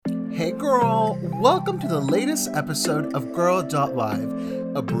Hey girl, welcome to the latest episode of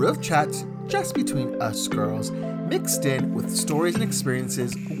Girl.Live, a brew of chats just between us girls, mixed in with stories and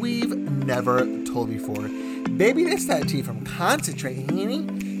experiences we've never told before. Baby, it's that tea from Concentrate,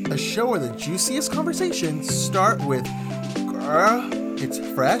 honey. A show where the juiciest conversations start with, girl, it's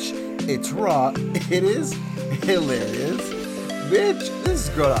fresh, it's raw, it is hilarious. Bitch, this is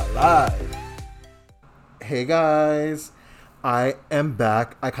Girl.Live. Hey guys. I am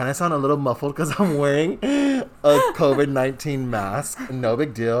back. I kind of sound a little muffled because I'm wearing a COVID-19 mask. No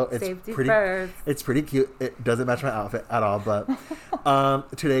big deal. It's Safety pretty. first. It's pretty cute. It doesn't match my outfit at all. But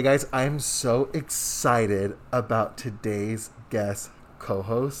today, guys, I'm so excited about today's guest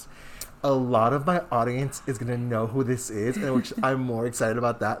co-host. A lot of my audience is gonna know who this is, and which I'm more excited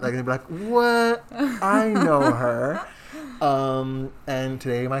about that. They're gonna be like, "What? I know her." And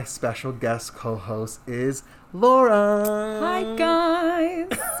today, my special guest co-host is Laura. Hi guys.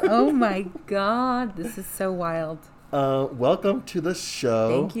 Oh my god, this is so wild. Welcome to the show.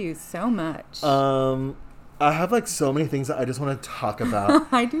 Thank you so much. I have like so many things that I just want to talk about.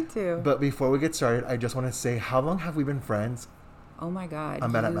 I do too. But before we get started, I just want to say, how long have we been friends? Oh my god.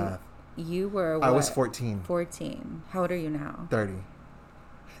 I'm bad at math. You were what? I was 14. 14. How old are you now? 30.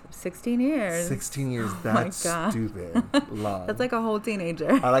 16 years. 16 years. Oh That's my God. stupid. Long. That's like a whole teenager.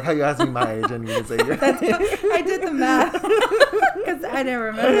 I like how you asked me my age and you didn't say your I did the math because I didn't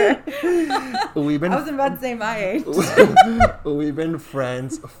remember. I wasn't about to say my age. We've been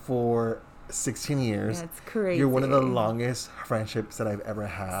friends for 16 years. That's crazy. You're one of the longest friendships that I've ever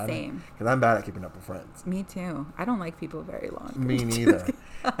had. Same. Because I'm bad at keeping up with friends. Me too. I don't like people very long. Me neither.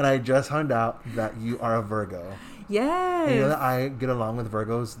 And I just found out that you are a Virgo. Yes. And you know that I get along with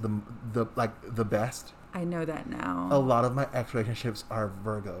Virgos the best. I know that now. A lot of my ex relationships are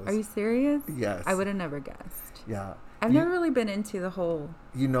Virgos. Are you serious? Yes. I would have never guessed. Yeah. I've never really been into the whole...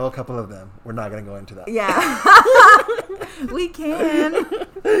 You know a couple of them. We're not going to go into that. Yeah. We can.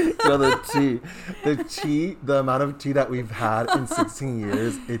 No, the amount of tea that we've had in 16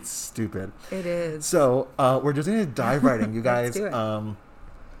 years, it's stupid. It is. So we're just going to dive right in. You guys, Let's do it.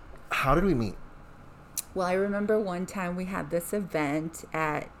 How did we meet? Well, I remember one time we had this event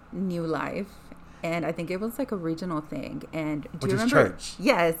at New Life, and I think it was like a regional thing. And do you remember? Church.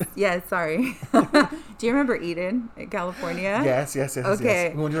 Yes. Sorry. Do you remember Eden, in California? Yes. Okay.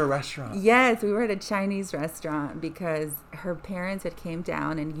 Yes. We went to a restaurant. Yes, we were at a Chinese restaurant because her parents had came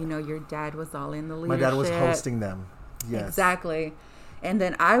down, and your dad was all in the leadership. My dad was hosting them. Yes. Exactly. And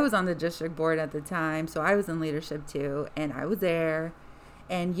then I was on the district board at the time, so I was in leadership too, and I was there,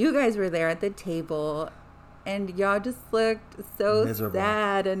 and you guys were there at the table. And y'all just looked so miserable.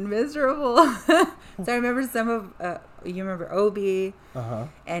 Sad and miserable. So I remember you remember Obi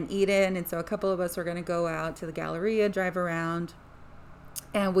and Eden. And so a couple of us were going to go out to the Galleria, drive around.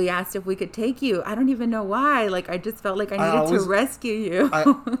 And we asked if we could take you. I don't even know why. Like, I just felt like I needed to rescue you. I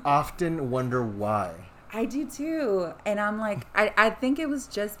often wonder why. I do too. And I'm like, I think it was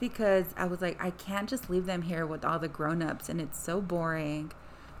just because I was like, I can't just leave them here with all the grown-ups. And it's so boring.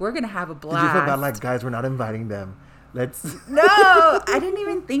 We're going to have a blast. Did you feel bad like, guys, we're not inviting them? No, I didn't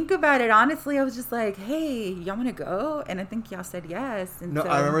even think about it. Honestly, I was just like, hey, y'all want to go? And I think y'all said yes. And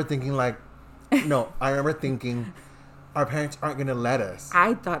I remember thinking our parents aren't going to let us.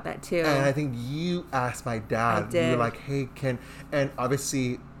 I thought that too. And I think you asked my dad. I did. You were like, hey, and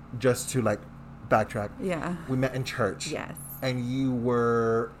obviously just to like backtrack. Yeah. We met in church. Yes. And you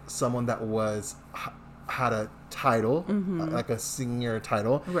were someone that had a title, like a senior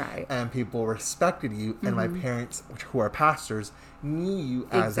title, right? And people respected you, and my parents, who are pastors, knew you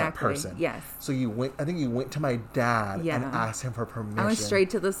as that person. Yes. So I think you went to my dad and asked him for permission. I went straight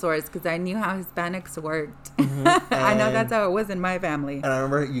to the source because I knew how Hispanics worked. I know that's how it was in my family. And I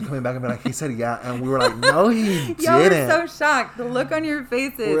remember you coming back and being like, he said yeah, and we were like, no, he didn't. Y'all were so shocked. The look on your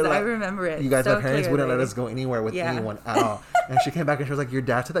faces, I remember it. You guys, so my parents clearly. wouldn't let us go anywhere with anyone at all. And she came back and she was like, your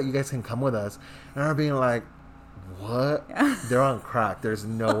dad said that you guys can come with us. And I remember being like, what? They're on crack. There's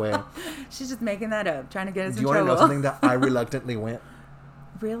no way. She's just making that up, trying to get us in trouble. Do you want to know something that I reluctantly went?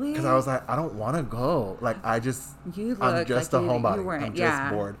 Really? Because I was like, I don't want to go. Like, I'm just a homebody. I'm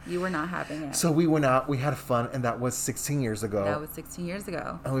just bored. You were not having it. So we went out. We had fun. And that was 16 years ago. That was 16 years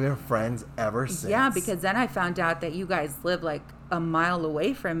ago. And we've been friends ever since. Yeah, because then I found out that you guys live like a mile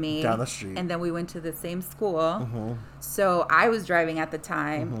away from me. Down the street. And then we went to the same school. So I was driving at the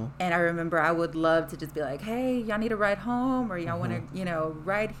time. And I remember I would love to just be like, hey, y'all need a ride home? Or y'all want to,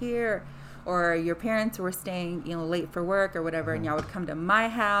 ride here? or your parents were staying, late for work or whatever, and y'all would come to my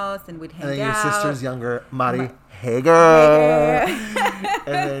house and we'd hang out. And then your sister's younger, Mari. Hey girl.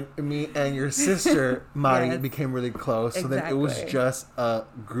 And then me and your sister, Mari, became really close. So then it was just a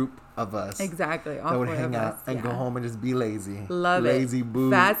group of us. Exactly. That would hang out and go home and just be lazy. Love lazy it.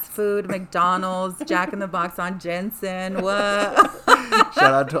 boots. Fast food, McDonald's, Jack in the Box on Jensen. What?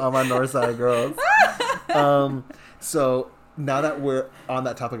 Shout out to all my Northside girls. So now that we're on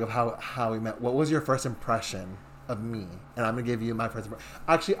that topic of how we met, what was your first impression of me? And I'm gonna give you my first impression.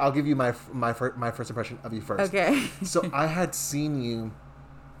 Actually, I'll give you my first impression of you first. Okay. So I had seen you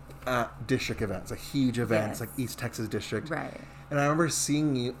at district events, like huge events, like East Texas District. Right. And I remember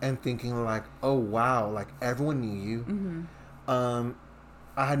seeing you and thinking like, oh wow, like everyone knew you. Mm-hmm.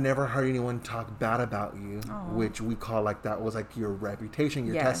 I had never heard anyone talk bad about you, Aww. which we call like that was like your reputation,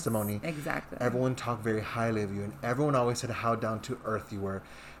 your testimony. Exactly. Everyone talked very highly of you, and everyone always said how down to earth you were.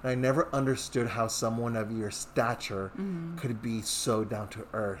 And I never understood how someone of your stature could be so down to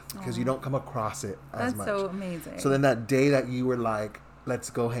earth, because you don't come across it as much. That's so amazing. So then that day that you were like, let's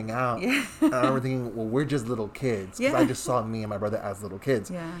go hang out, and I remember thinking, well, we're just little kids, because I just saw me and my brother as little kids.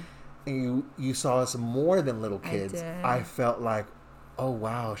 Yeah. And you saw us more than little kids. I did. I felt like, oh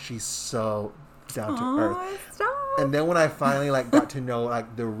wow, she's so down to earth. Stop. And then when I finally like got to know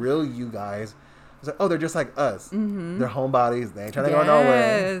like the real you guys, I was like, oh, they're just like us. Mm-hmm. They're homebodies. They ain't trying to go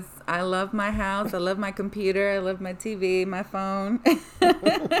nowhere. Yes, I love my house. I love my computer. I love my TV, my phone.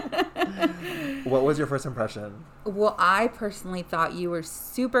 What was your first impression? Well, I personally thought you were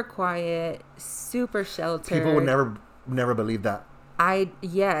super quiet, super sheltered. People would never believe that.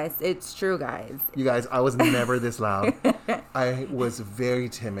 Yes, it's true, guys. You guys, I was never this loud. I was very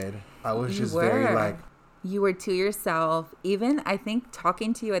timid. I was very like. You were to yourself. Even, I think,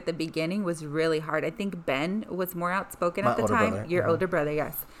 talking to you at the beginning was really hard. I think Ben was more outspoken at the time. Brother. Your older brother,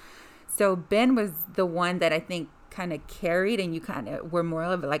 yes. So Ben was the one that I think kind of carried, and you kind of were more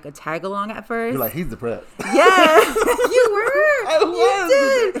of like a tag along at first. You're like, he's depressed. Yeah, you were. I was.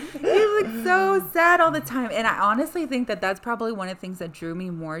 You did. You looked so sad all the time. And I honestly think that that's probably one of the things that drew me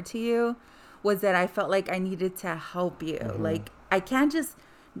more to you, was that I felt like I needed to help you. Mm-hmm. Like, I can't just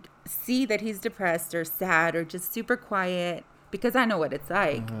see that he's depressed or sad or just super quiet, because I know what it's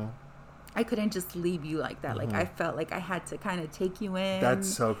like. Mm-hmm. I couldn't just leave you like that. Like, I felt like I had to kind of take you in. That's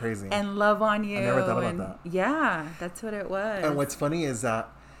so crazy. And love on you. I never thought about that. Yeah, that's what it was. And what's funny is that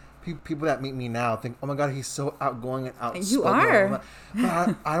people that meet me now think, oh my God, he's so outgoing and outspoken. You are.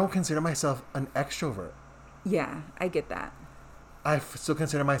 But I don't consider myself an extrovert. Yeah, I get that. I still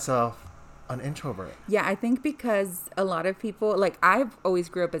consider myself an introvert. Yeah, I think because a lot of people, like, I've always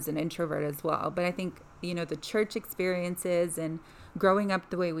grew up as an introvert as well, but I think, the church experiences and growing up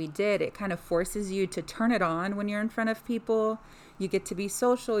the way we did, it kind of forces you to turn it on when you're in front of people. You get to be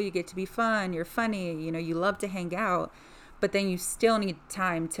social, you get to be fun, you're funny, you love to hang out, but then you still need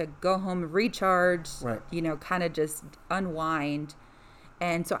time to go home, recharge, right. Kind of just unwind.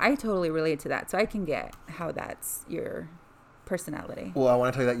 And so I totally relate to that. So I can get how that's your personality. Well, I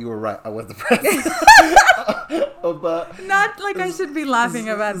want to tell you that you were right. I was depressed. But not like I should be laughing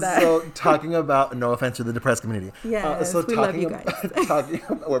about that. So talking about, no offense to the depressed community. Yeah, so we love you guys.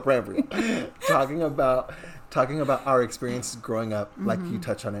 We're praying for you. Talking about our experiences growing up, like you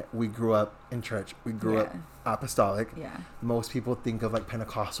touched on it. We grew up in church. We grew up apostolic. Yeah. Most people think of like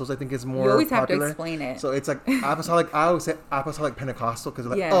Pentecostals. I think is more. You always popular. have to explain it. So it's like apostolic. I always say apostolic Pentecostal because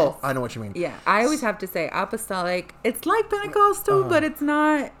like, oh, I know what you mean. Yeah, I always have to say apostolic. It's like Pentecostal, but it's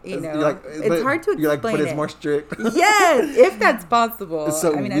not. It's hard to explain. You're like, but it's more strict. Yes, if that's possible.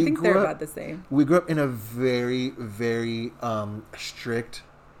 So I think they're about the same. We grew up in a very, very strict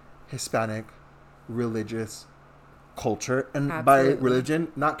Hispanic religious culture, and Absolutely. By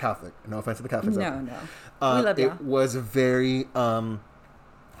religion, not Catholic. No offense to the Catholics. No. We love it was very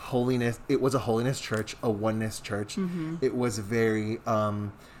holiness. It was a holiness church, a oneness church. Mm-hmm. It was very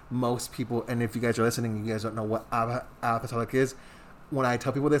most people, and if you guys are listening, you guys don't know what apostolic is. When I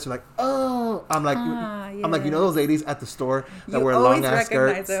tell people this, they're like, "Oh," I'm like, those ladies at the store that wear long ass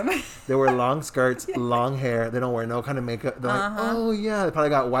skirts. They wear long skirts, long hair. They don't wear no kind of makeup. They're like, "Oh yeah," they probably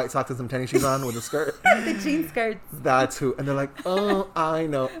got white socks and some tennis shoes on with a skirt. The jean skirts. That's who, and they're like, "Oh, I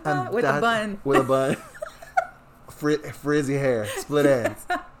know," and with a bun. With a bun, frizzy hair, split ends,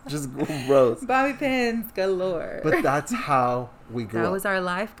 just gross. Bobby pins galore. But that's how we grew up. That was our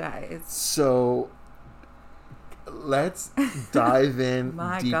life, guys. So. Let's dive in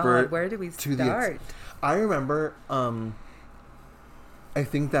deeper. God, where do we start? I remember, I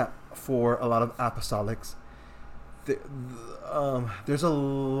think that for a lot of apostolics, there's a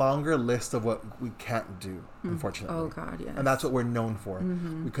longer list of what we can't do, unfortunately. Oh God, yes. And that's what we're known for.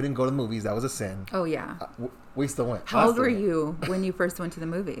 We couldn't go to the movies. That was a sin. Oh yeah. We still went. How old were you when you first went to the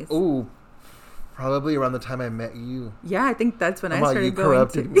movies? Ooh, probably around the time I met you. Yeah, I think that's when I started going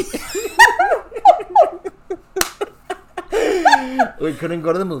corrupted me. We couldn't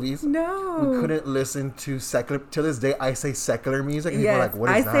go to the movies. No. We couldn't listen to secular. To this day, I say secular music, and people are like,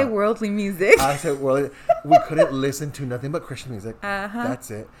 "What is that?" I say worldly music. I say worldly. We couldn't listen to nothing but Christian music. That's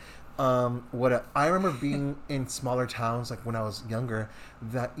it. I remember being in smaller towns, like when I was younger,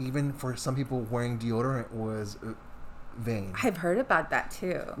 that even for some people wearing deodorant was vain. I've heard about that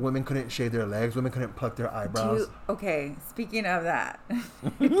too. Women couldn't shave their legs. Women couldn't pluck their eyebrows. Okay, speaking of that,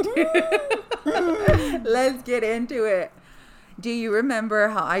 let's get into it. Do you remember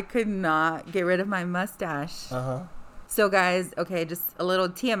how I could not get rid of my mustache? So guys, okay, just a little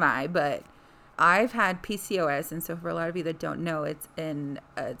TMI, but I've had PCOS, and so for a lot of you that don't know, it's a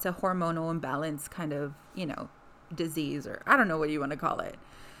hormonal imbalance kind of, disease, or I don't know what you want to call it.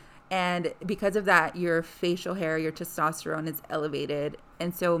 And because of that, your facial hair, your testosterone is elevated.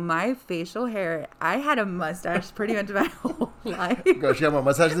 And so my facial hair, I had a mustache pretty much my whole life. Girl, she had more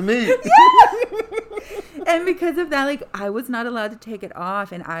mustache than me. And because of that, like, I was not allowed to take it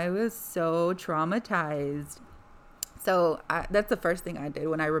off, and I was so traumatized. So that's the first thing I did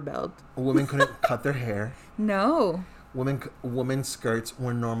when I rebelled. Women couldn't cut their hair. No. Women's skirts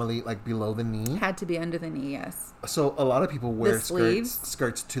were normally like below the knee. Had to be under the knee, yes. So a lot of people wear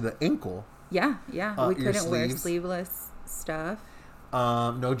skirts to the ankle. Yeah. We couldn't wear sleeveless stuff.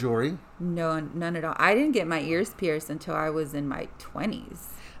 No jewelry. No, none at all. I didn't get my ears pierced until I was in my 20s.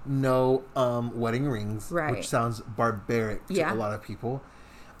 No wedding rings, right. Which sounds barbaric to a lot of people.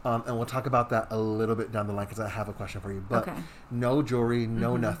 And we'll talk about that a little bit down the line because I have a question for you. But no jewelry,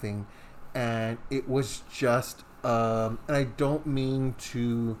 no nothing. And it was just, and I don't mean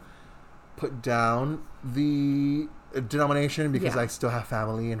to put down the denomination because I still have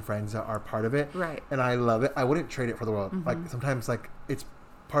family and friends that are part of it. Right. And I love it. I wouldn't trade it for the world. Like sometimes it's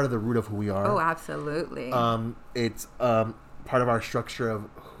part of the root of who we are. Oh, absolutely. It's part of our structure of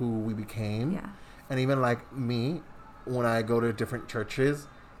who we became. Yeah. And even like me, when I go to different churches,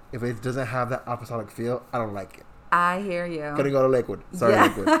 if it doesn't have that apostolic feel, I don't like it. I hear you. Gonna go to Lakewood. Sorry,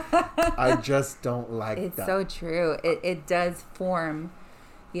 Lakewood. I just don't like that. It's so true. It does form,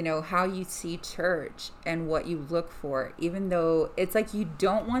 how you see church and what you look for, even though it's like you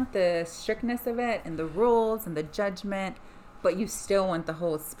don't want the strictness of it and the rules and the judgment, but you still want the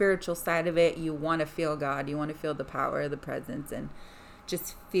whole spiritual side of it. You want to feel God. You want to feel the power, the presence, and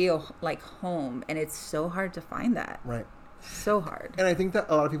just feel like home. And it's so hard to find that. Right. So hard. And I think that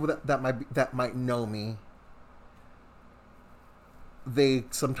a lot of people that might know me, they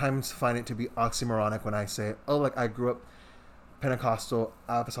sometimes find it to be oxymoronic when I say, oh, like I grew up Pentecostal,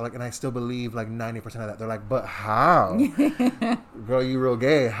 apostolic, and I still believe like 90% of that. They're like, but how? Girl, you real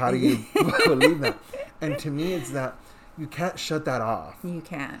gay. How do you believe that? And to me, it's that you can't shut that off. You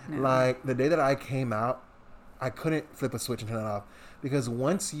can't. No. Like the day that I came out, I couldn't flip a switch and turn it off. Because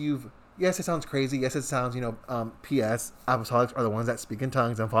once yes, it sounds crazy. Yes, it sounds, P.S. Apostolics are the ones that speak in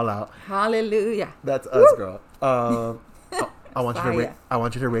tongues and fall out. Hallelujah. That's us, girl. I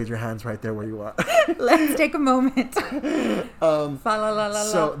want you to raise your hands right there where you are. Let's take a moment.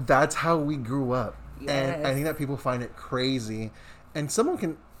 So that's how we grew up. Yes. And I think that people find it crazy. And someone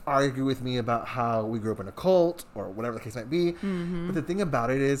can argue with me about how we grew up in a cult or whatever the case might be. But the thing about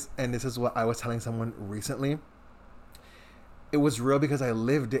it is, and this is what I was telling someone recently, it was real because I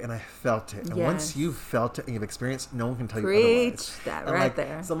lived it and I felt it. And once you've felt it and you've experienced, no one can tell you otherwise. That and right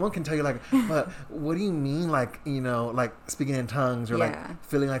there. Someone can tell you but what do you mean like speaking in tongues or like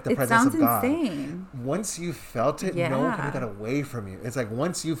feeling like the presence of God? It sounds insane. Once you felt it, no one can take that away from you. It's like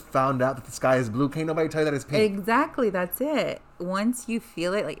once you found out that the sky is blue, can't nobody tell you that it's pink. Exactly, that's it. Once you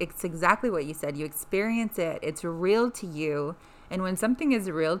feel it, like it's exactly what you said. You experience it. It's real to you. And when something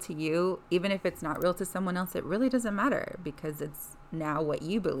is real to you, even if it's not real to someone else, it really doesn't matter because it's now what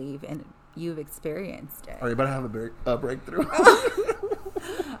you believe and you've experienced it. Are you about to have a breakthrough?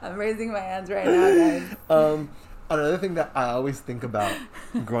 I'm raising my hands right now, guys. Another thing that I always think about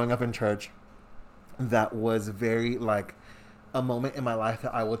growing up in church that was very like a moment in my life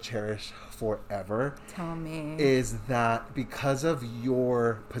that I will cherish forever. Tell me. Is that because of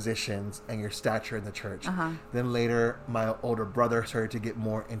your positions and your stature in the church, then later my older brother started to get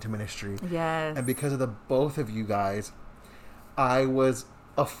more into ministry. Yes. And because of the both of you guys, I was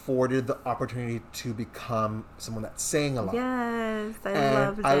afforded the opportunity to become someone that sang a lot. Yes,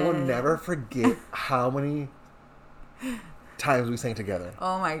 I will never forget how many times we sang together.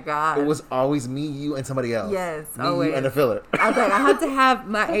 Oh my God. It was always me, you, and somebody else. Yes, me, always. you, and a filler. I was like, I had to have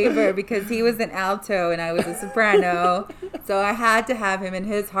my Aver because he was an alto and I was a soprano. So I had to have him, and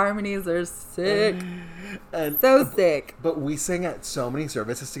his harmonies are sick. And, so sick. But we sang at so many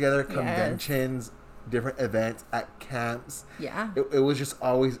services together, conventions, different events, at camps. Yeah. It was just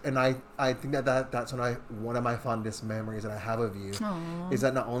always, and I think that's one of my fondest memories that I have of you. Aww. Is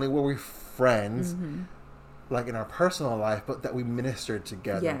that not only were we friends, like in our personal life, but that we ministered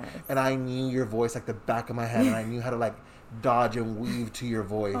together. Yes. And I knew your voice like the back of my head, and I knew how to like dodge and weave to your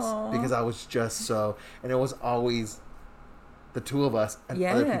voice. Aww. Because I was just so, and it was always the two of us and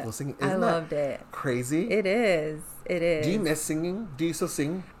other people singing. Isn't I loved it. Crazy? It is. It is. Do you miss singing? Do you still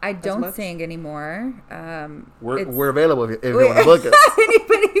sing? I don't sing anymore. We're available if you want to book us.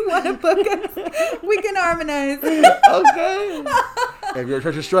 Anybody want to book us? We can harmonize. Okay. If your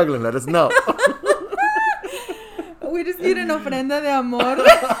church is struggling, let us know. We just need an ofrenda de amor.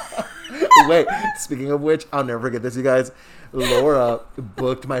 Wait, speaking of which, I'll never forget this, you guys. Laura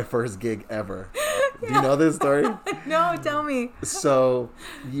booked my first gig ever. Do you know this story? No, tell me. So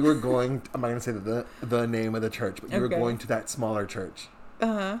you were going, I'm not going to say the name of the church, but you were going to that smaller church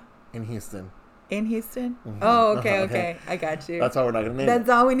in Houston. In Houston? Mm-hmm. Oh, okay. I got you. That's all we're not going to name. That's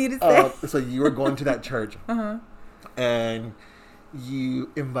all we need to say. So you were going to that church, and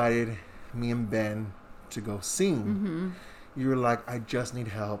you invited me and Ben to go sing. Mm-hmm. You were like, I just need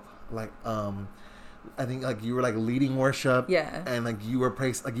help. Like, I think like you were like leading worship. Yeah. And like you were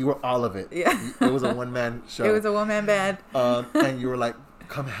praised, like you were all of it. Yeah. It was a one-man show. It was a one-man band. And you were like,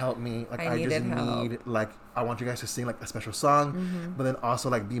 come help me. Like I just help. need like, I want you guys to sing like a special song, but then also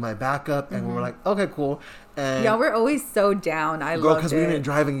like be my backup. And we were like, okay, cool. And y'all were always so down. I loved it. because we didn't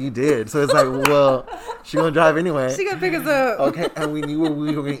drive and you did. So it's like, well, she gonna drive anyway. She gonna pick us up. Okay, and we knew what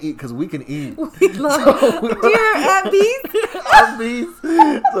we were gonna eat because we can eat. We love dear Abby's.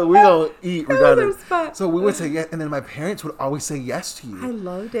 So we gonna eat regardless. Spot. So we would say yes, and then my parents would always say yes to you. I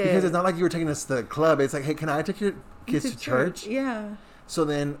loved it because it's not like you were taking us to the club. It's like, hey, can I take your kids to church? Yeah. So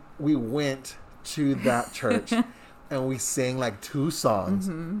then we went to that church. And we sang like 2 songs,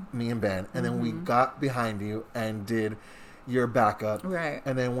 me and Ben. And then we got behind you and did your backup. Right.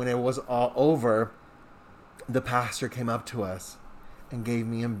 And then when it was all over, the pastor came up to us and gave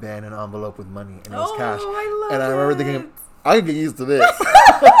me and Ben an envelope with money. And it was cash. I love and I remember thinking, I can get used to this.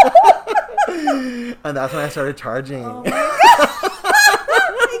 And that's when I started charging. Oh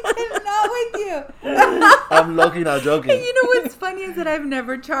I cannot with you. I'm low-key not joking. And you know what's funny is that I've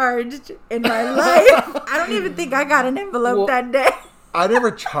never charged in my life. I don't even think I got an envelope that day. I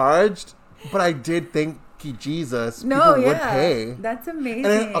never charged, but I did thank Jesus. No, people would pay. That's amazing.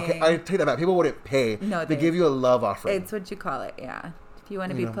 And then, okay, I take that back. People wouldn't pay. No, they give you a love offering. It's what you call it, yeah. If you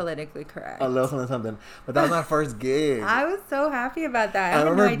want to be politically correct. A little something. But that was my first gig. I was so happy about that. I had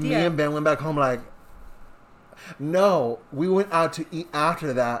remember no idea. me and Ben went back home like, no, we went out to eat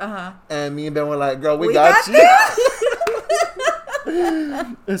after that. And me and Ben were like, girl, we got you.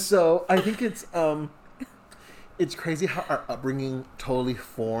 So I think it's crazy how our upbringing totally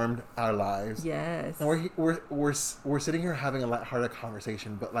formed our lives. Yes. And we're sitting here having a lighthearted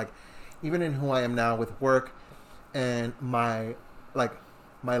conversation, but like even in who I am now with work and my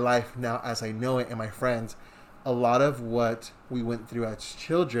life now as I know it and my friends, a lot of what we went through as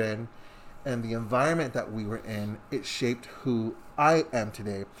children and the environment that we were in, it shaped who I am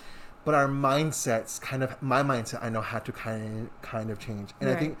today. But our mindsets, my mindset, I know had to kind of change. And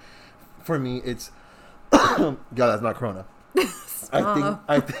I think for me, it's, God, that's not Corona.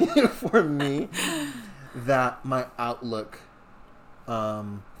 I think for me, that my outlook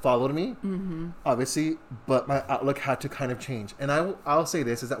followed me, obviously, but my outlook had to kind of change. And I'll say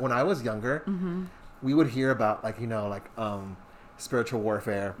this, is that when I was younger, we would hear about spiritual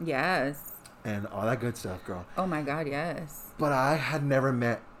warfare. Yes. And all that good stuff, girl. Oh my God, yes. But I had never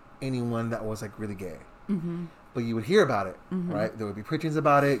met anyone that was like really gay. But you would hear about it, right? There would be preachings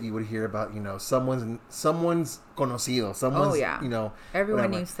about it. You would hear about, someone's conocido. Someone's, everyone whatever.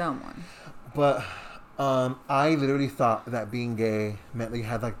 knew someone. But I literally thought that being gay meant that you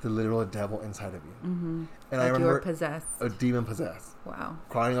had like the literal devil inside of you. And like I remember you were possessed. A demon possessed. Wow.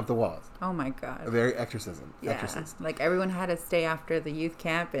 Crawling up the walls. Oh my God. A very exorcism. Yeah. Exorcist. Like everyone had to stay after the youth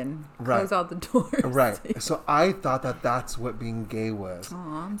camp and close all the doors. Right. So I thought that that's what being gay was. Oh,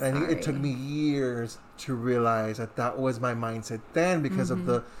 I'm sorry. I think it took me years to realize that was my mindset then because of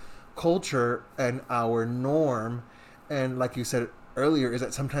the culture and our norm. And like you said earlier, is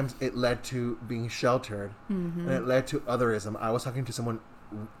that sometimes it led to being sheltered and it led to otherism. I was talking to someone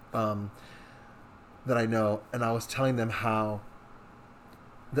that I know, and I was telling them how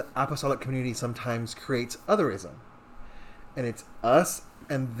the apostolic community sometimes creates otherism. and it's us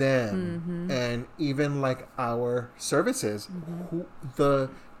and them, and even like our services, who the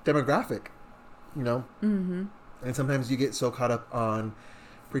demographic, you know. And sometimes you get so caught up on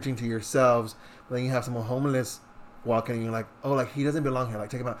preaching to yourselves, but then you have someone homeless walking, and you're like, oh, like he doesn't belong here, like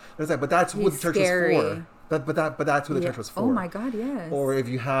take him out. And it's like, but that's what the church was for. But that's what the church was for. Oh my God, yes. Or if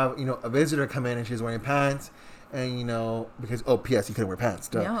you have, you know, a visitor come in and she's wearing pants, and you know, because P.S. you couldn't wear pants,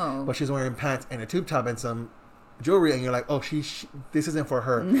 duh. No. But she's wearing pants and a tube top and some jewelry, and you're like, oh, she this isn't for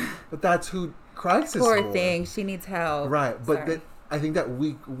her. But that's who Christ is for. Poor thing, she needs help. Right, but I think that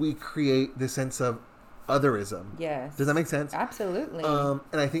we create this sense of otherism. Yes. Does that make sense? Absolutely.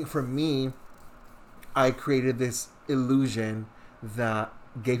 And I think for me, I created this illusion that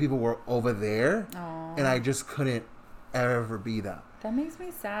gay people were over there. Aww. And I just couldn't ever be that. That makes me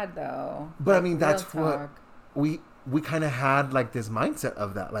sad though. But I mean, that's what we kind of had, like this mindset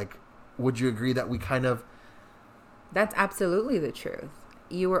of that. Like, would you agree that we kind of... That's absolutely the truth.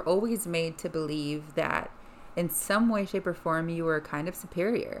 You were always made to believe that in some way, shape, or form, you were kind of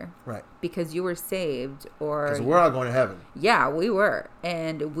superior. Right. Because you were saved, or... Because we're all going to heaven. Yeah, we were.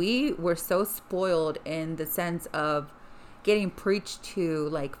 And we were so spoiled in the sense of getting preached to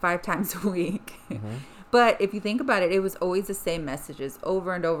like 5 times a week. But if you think about it, it was always the same messages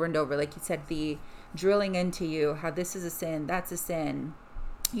over and over and over. Like you said, the drilling into you how this is a sin, that's a sin.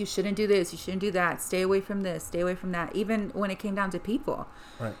 You shouldn't do this, you shouldn't do that. Stay away from this, stay away from that. Even when it came down to people.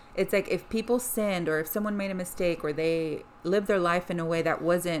 Right. It's like if people sinned, or if someone made a mistake, or they lived their life in a way that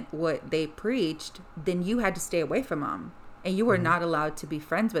wasn't what they preached, then you had to stay away from them. And you were not allowed to be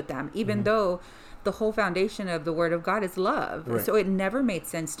friends with them, even though the whole foundation of the Word of God is love. Right. So it never made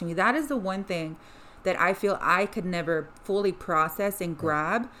sense to me. That is the one thing that I feel I could never fully process and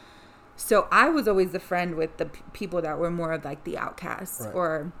grab. So I was always the friend with the people that were more of like the outcasts,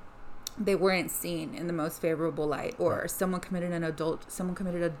 or they weren't seen in the most favorable light, or someone committed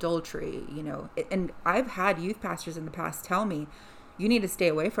adultery, you know. And I've had youth pastors in the past tell me, you need to stay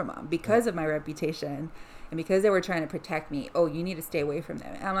away from them because of my reputation. And because they were trying to protect me, oh, you need to stay away from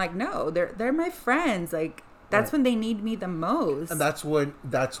them. And I'm like, no, they're my friends. Like, that's when they need me the most. And that's when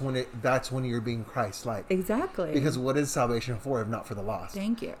you're being Christ-like. Exactly. Because what is salvation for if not for the lost?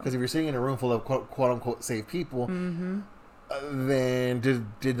 Thank you. Because if you're sitting in a room full of quote unquote saved people, then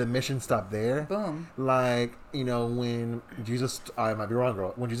did the mission stop there? Boom. Like, you know, when Jesus, I might be wrong,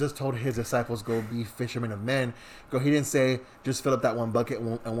 girl. When Jesus told his disciples, "Go be fishermen of men," he didn't say just fill up that one bucket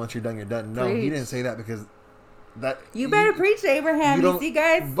and once you're done, you're done. No, he didn't say that because. You better preach, Abraham. You see,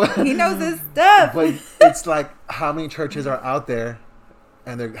 guys, he knows his stuff. But it's like, how many churches are out there,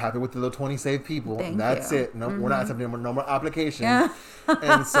 and they're happy with the little 20 saved people. That's it. No, we're not accepting no more applications. Yeah.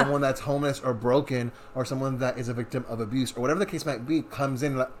 And someone that's homeless or broken, or someone that is a victim of abuse, or whatever the case might be, comes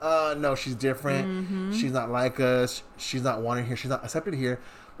in like, no, she's different. She's not like us. She's not wanted here. She's not accepted here.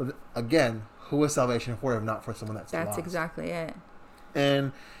 But again, who is salvation for if not for someone that's lost? That's exactly it.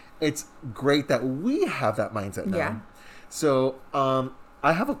 And it's great that we have that mindset now. Yeah. So,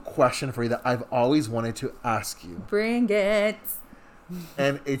 I have a question for you that I've always wanted to ask you. Bring it.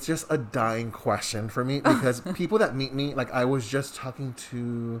 And it's just a dying question for me because people that meet me, like I was just talking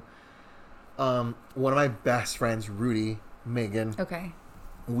to one of my best friends, Rudy, Megan. Okay.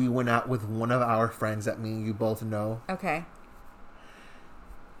 We went out with one of our friends that me and you both know. Okay.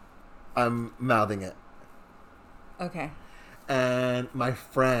 I'm mouthing it. Okay. And my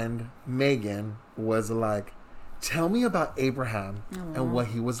friend, Megan, was like, tell me about Abraham and what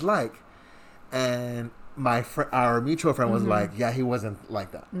he was like. And our mutual friend was like, yeah, he wasn't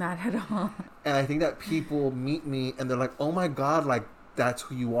like that. Not at all. And I think that people meet me and they're like, oh my God, like, that's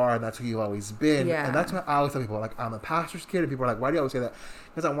who you are and that's who you've always been. Yeah. And that's what I always tell people, like, I'm a pastor's kid. And people are like, why do you always say that?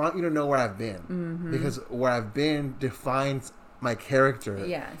 Because I want you to know where I've been. Because where I've been defines my character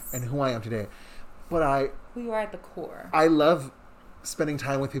and who I am today. But who you are at the core. I love spending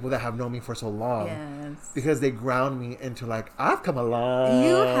time with people that have known me for so long. Yes. Because they ground me into like, I've come along.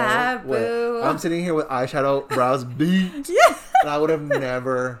 You have, boo. I'm sitting here with eyeshadow, brows beat. And I would have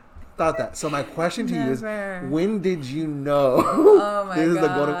never thought that. So my question to you is, when did you know? Oh my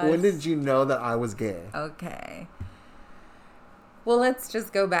God. When did you know that I was gay? Okay. Well, let's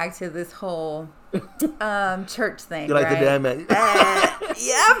just go back to this whole church thing. You like the damn man?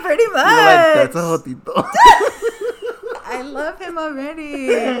 Yeah, pretty much. You're like, that's a jotito. I love him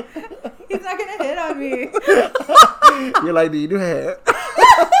already. He's not gonna hit on me. You're like, do you do hair?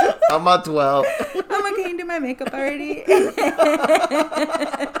 I'm at 12. I'm like, can you do my makeup already?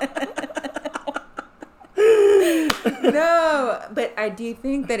 No, but I do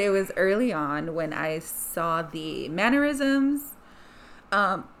think that it was early on when I saw the mannerisms.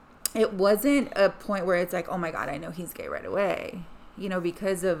 it wasn't a point where it's like, oh my God, I know he's gay right away. You know,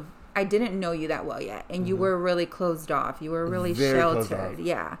 because of, I didn't know you that well yet. And you were really closed off. You were really sheltered.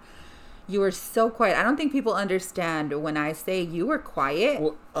 Yeah. You were so quiet. I don't think people understand when I say you were quiet.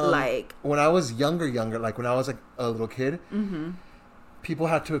 Well, like when I was younger, like when I was like a little kid, people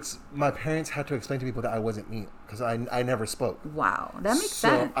had to, my parents had to explain to people that I wasn't me because I never spoke. Wow. That makes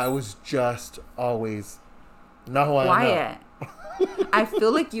sense. So I was just always not who I am now. I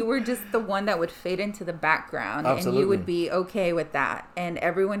feel like you were just the one that would fade into the background. Absolutely. And you would be okay with that. And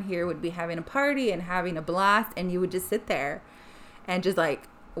everyone here would be having a party and having a blast. And you would just sit there and just like,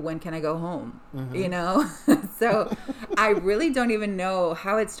 when can I go home? You know? So I really don't even know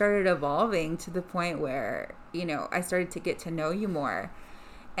how it started evolving to the point where, you know, I started to get to know you more.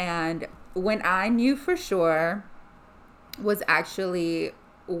 And when I knew for sure was actually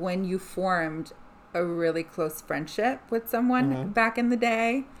when you formed a really close friendship with someone back in the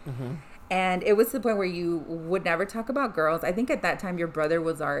day. And it was to the point where you would never talk about girls. I think at that time your brother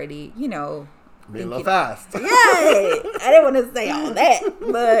was already, you know, being a little fast. Yay! I didn't want to say all that,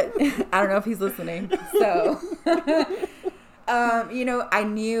 but I don't know if he's listening. So, you know, I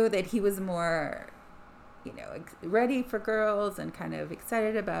knew that he was more, you know, ready for girls and kind of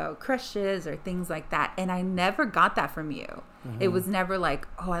excited about crushes or things like that. And I never got that from you. It was never like,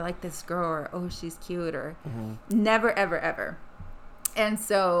 oh, I like this girl, or oh, she's cute, or never, ever, ever. And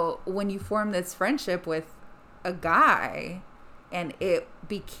so when you form this friendship with a guy, and it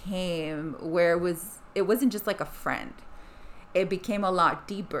became where it wasn't just like a friend. It became a lot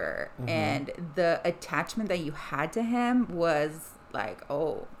deeper. And the attachment that you had to him was like,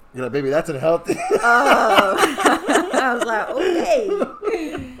 oh. You're like, baby, that's unhealthy. Oh. I was like,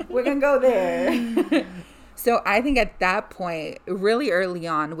 okay, we're going to go there. So I think at that point, really early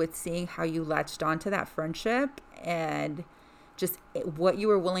on, with seeing how you latched onto that friendship and just what you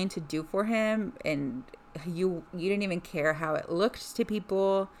were willing to do for him, and you didn't even care how it looked to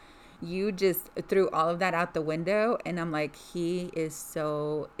people. You just threw all of that out the window. And I'm like, he is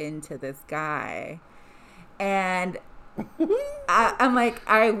so into this guy. And I'm like,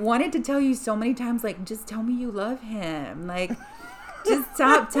 I wanted to tell you so many times, like, just tell me you love him. Like, just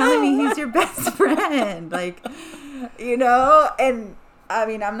stop telling me he's your best friend. Like, you know, and I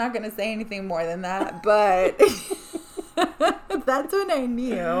mean, I'm not going to say anything more than that, but that's when I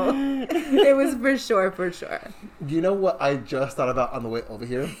knew it was for sure. You know what I just thought about on the way over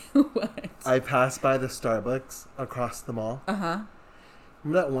here? What? I passed by the Starbucks across the mall. Remember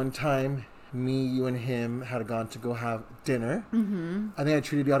that one time me, you, and him had gone to go have dinner? I think I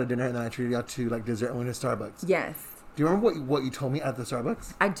treated you out to dinner, and then I treated you out to like dessert and went to Starbucks. Yes. Do you remember what you told me at the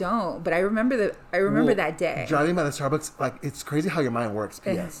Starbucks? I don't, but I remember that day. Driving by the Starbucks, like, it's crazy how your mind works,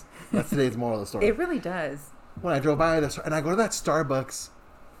 P.S. That's today's moral of the story. It really does. When I drove by and I go to that Starbucks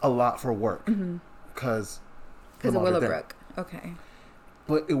a lot for work. Because of Willowbrook. Okay.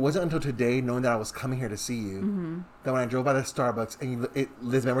 But it wasn't until today, knowing that I was coming here to see you, that when I drove by the Starbucks, and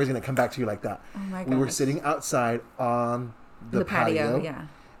this memory is going to come back to you like that. Oh my gosh. We were sitting outside on the patio. Yeah.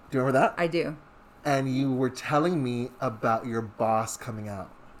 Do you remember that? I do. And you were telling me about your boss coming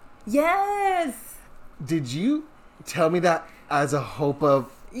out. Yes. Did you tell me that as a hope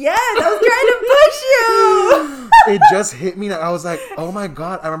of... Yes, I was trying to push you. It just hit me. I was like, oh my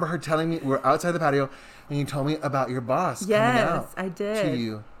God. I remember her telling me, we're outside the patio, and you told me about your boss coming out. Yes, I did. To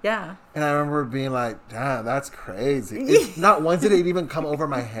you. Yeah. And I remember being like, damn, that's crazy. Not once did it even come over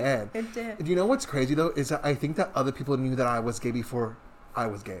my head. It did. Do you know what's crazy, though, is that I think that other people knew that I was gay before I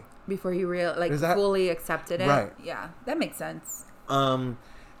was gay. Before you fully accepted it? Right. Yeah, that makes sense.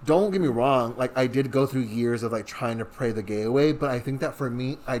 Don't get me wrong. Like, I did go through years of, like, trying to pray the gay away, but I think that for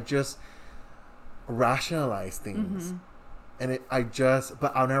me, I just rationalized things. And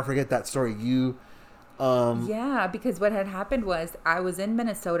but I'll never forget that story. Yeah, because what had happened was I was in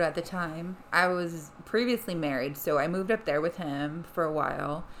Minnesota at the time. I was previously married, so I moved up there with him for a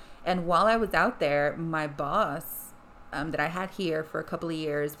while. And while I was out there, my boss that I had here for a couple of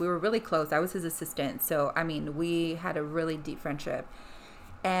years, we were really close. I was his assistant. So, I mean, we had a really deep friendship.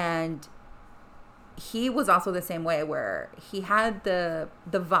 And he was also the same way, where he had the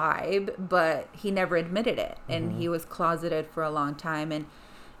vibe, but he never admitted it. And he was closeted for a long time. And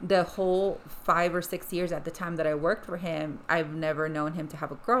the whole 5 or 6 years at the time that I worked for him, I've never known him to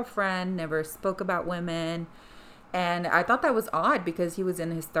have a girlfriend, never spoke about women. And I thought that was odd because he was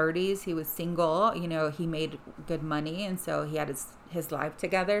in his 30s. He was single. You know, he made good money. And so he had his life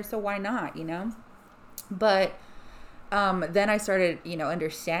together. So why not, you know? But then I started, you know,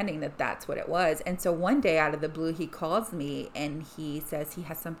 understanding that that's what it was. And so one day out of the blue, he calls me and he says he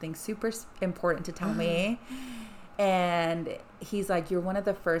has something super important to tell me. And he's like, you're one of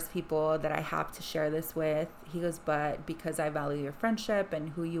the first people that I have to share this with. He goes, but because I value your friendship and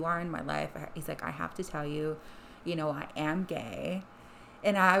who you are in my life, he's like, I have to tell you, you know, I am gay.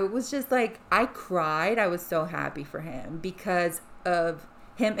 And I was just like, I cried. I was so happy for him because of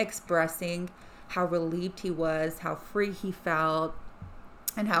him expressing how relieved he was, how free he felt,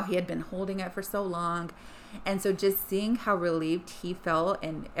 and how he had been holding it for so long. And so just seeing how relieved he felt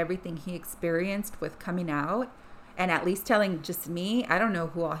and everything he experienced with coming out, and at least telling just me, I don't know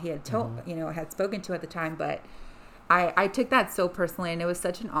who all he had told, you know, had spoken to at the time, but I took that so personally, and it was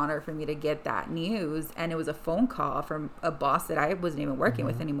such an honor for me to get that news. And it was a phone call from a boss that I wasn't even working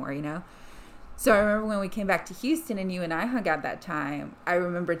with anymore, you know? So I remember when we came back to Houston and you and I hung out that time, I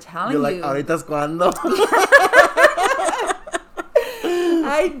remember telling you. You're like, ahorita cuando.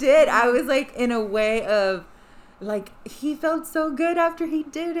 I did. I was like, in a way of, like, he felt so good after he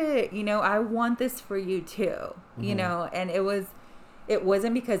did it. You know, I want this for you too, you know? And it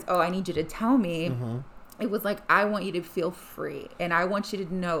wasn't because, oh, I need you to tell me. It was like, I want you to feel free, and I want you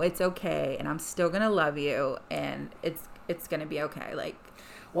to know it's okay, and I'm still going to love you, and it's going to be okay. Like,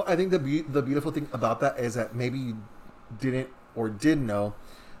 well, I think the beautiful thing about that is that maybe you didn't or did know,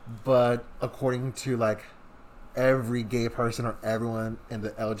 but according to like every gay person or everyone in the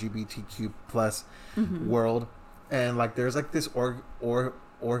LGBTQ plus world, and like there's like this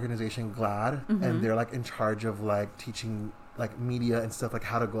organization GLAAD, and they're like in charge of like teaching like media and stuff, like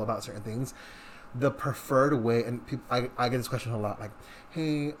how to go about certain things. The preferred way, and people, I get this question a lot, like,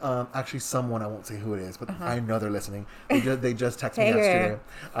 hey, actually someone, I won't say who it is, but I know they're listening. They just texted me yesterday.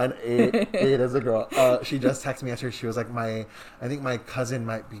 And it is a girl. She just texted me yesterday. She was like, I think my cousin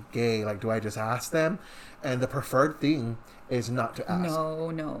might be gay. Like, do I just ask them? And the preferred thing is not to ask.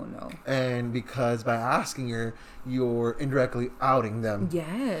 No. And because by asking, you're indirectly outing them.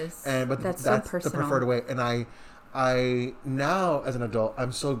 Yes. But that's so the preferred way. And I now, as an adult,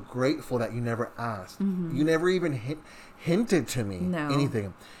 I'm so grateful that you never asked. You never even hinted to me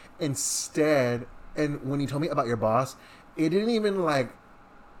anything. Instead, and when you told me about your boss, it didn't even like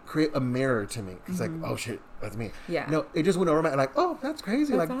create a mirror to me. It's like, oh shit, that's me. Yeah. No, it just went over my, like, oh, that's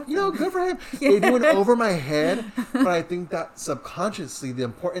crazy. That's like, awesome. you know, good for him. It went over my head. But I think that subconsciously, the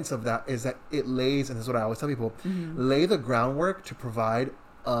importance of that is that it lays, and this is what I always tell people, lay the groundwork to provide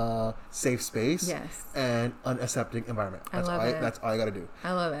a safe space and an accepting environment. That's all you got to do.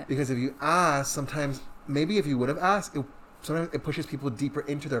 I love it. Because if you ask, sometimes, maybe if you would have asked, sometimes it pushes people deeper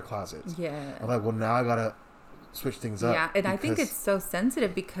into their closets. Yeah. I'm like, well, now I got to switch things up. Yeah, and I think it's so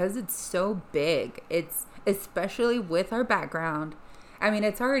sensitive because it's so big. It's especially with our background. I mean,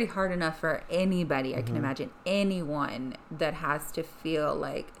 it's already hard enough for anybody. I can imagine anyone that has to feel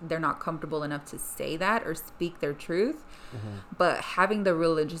like they're not comfortable enough to say that or speak their truth. But having the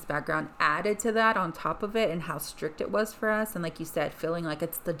religious background added to that on top of it, and how strict it was for us, and like you said, feeling like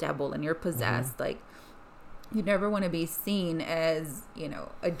it's the devil and you're possessed, like you never want to be seen as, you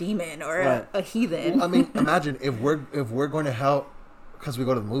know, a demon or a heathen. Well, I mean, imagine if we're going to hell because we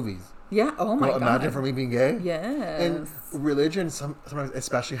go to the movies. Yeah. Oh my God. Imagine for me being gay. Yes. And religion, sometimes,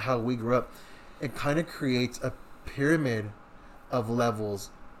 especially how we grew up, it kind of creates a pyramid of levels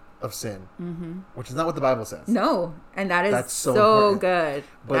of sin, which is not what the Bible says. No, and that's so good.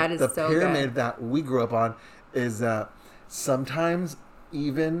 But that is the so pyramid good. that we grew up on is that sometimes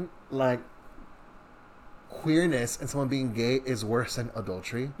even like queerness and someone being gay is worse than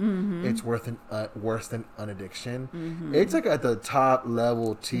adultery. It's worse than an addiction. It's like at the top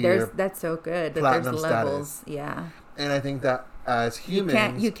level tier. That's so good that there's levels. Status. Yeah. And I think that as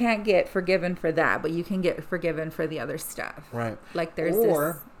humans, you can't get forgiven for that, but you can get forgiven for the other stuff. Right. Like there's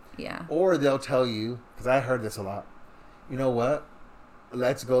Or they'll tell you, because I heard this a lot, you know what?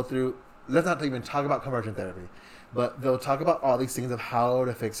 Let's not even talk about conversion therapy, but they'll talk about all these things of how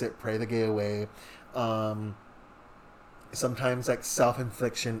to fix it, pray the gay away. Sometimes like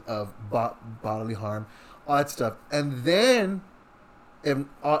self-infliction of bodily harm, all that stuff. And then if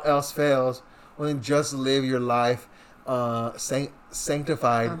all else fails, well, then just live your life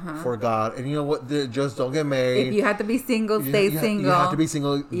sanctified for God. And you know what? Just don't get married. If you have to be single, stay single. You have to be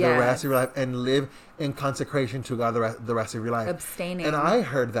single the rest of your life and live in consecration to God the rest of your life. Abstaining. And I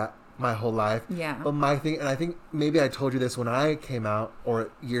heard that my whole life. Yeah. But my thing, and I think maybe I told you this when I came out or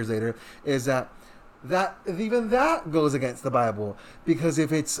years later, is that even that goes against the Bible. Because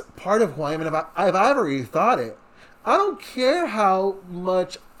if it's part of who I am, and if I've already thought it, I don't care how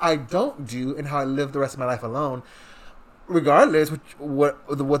much I don't do and how I live the rest of my life alone. Regardless, what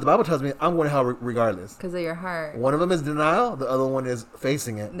the Bible tells me, I'm going to hell regardless. Because of your heart. One of them is denial. The other one is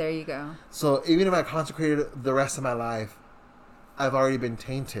facing it. There you go. So even if I consecrated the rest of my life, I've already been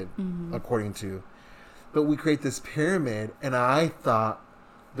tainted, according to. But we create this pyramid, and I thought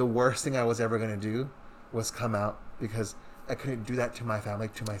the worst thing I was ever going to do was come out, because I couldn't do that to my family,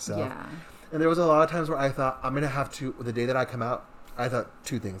 to myself. Yeah. And there was a lot of times where I thought, I'm going to have to, the day that I come out, I thought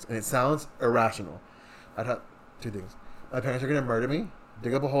two things. And it sounds irrational. I thought two things. My parents are going to murder me,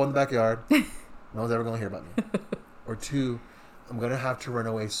 dig up a hole in the backyard. No one's ever going to hear about me. Or two, I'm going to have to run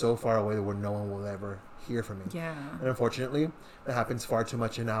away so far away where no one will ever hear from me. Yeah. And unfortunately, that happens far too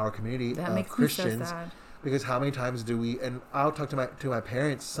much in our community That of makes Christians. me so sad. Because how many times do we, and I'll talk to my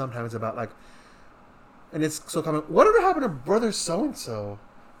parents sometimes about like, and it's so common, whatever happened to brother so-and-so?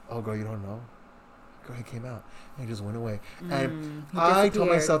 Oh, girl, you don't know? Girl, he came out and he just went away. And I told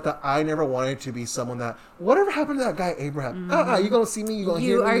myself that I never wanted to be someone that, whatever happened to that guy Abraham? You going to see me, you going to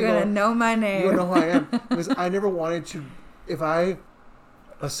hear me. You are going to know my name. You don't know who I am. Because I never wanted to, if I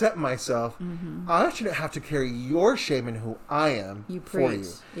accept myself, I shouldn't have to carry your shame in who I am for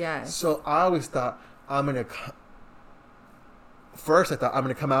you. Yes. So I always thought, first I thought I'm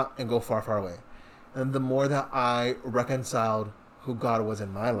going to come out and go far, far away. And the more that I reconciled who God was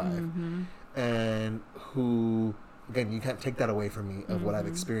in my life, and who, again, you can't take that away from me of what I've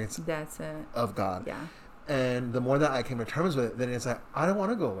experienced. That's it. Of God. Yeah. And the more that I came to terms with it, then it's like, I don't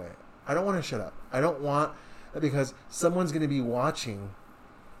want to go away. I don't want to shut up. I don't want, because someone's going to be watching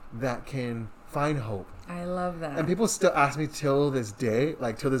that can find hope. I love that. And people still ask me till this day,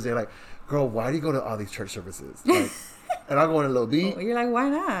 like, girl, why do you go to all these church services? Like, and I'll go in a little beat. You're like, why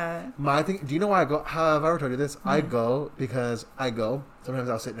not? My thing, do you know why I go? Have I ever told you this? I go because sometimes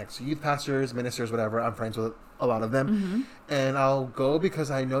I'll sit next to youth pastors, ministers, whatever. I'm friends with a lot of them. And I'll go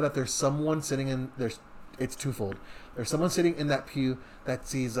because I know that there's someone sitting in, it's twofold. There's someone sitting in that pew that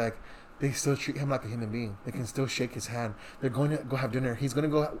sees, like, they still treat him like a human being. They can still shake his hand. They're going to go have dinner. He's going to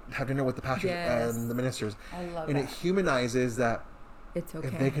go have dinner with the pastors and the ministers. I love and that. it humanizes that It's okay.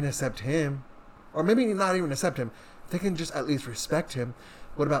 if they can accept him, or maybe not even accept him, if they can just at least respect him,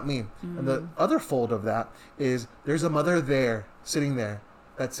 what about me? And the other fold of that is there's a mother there, sitting there,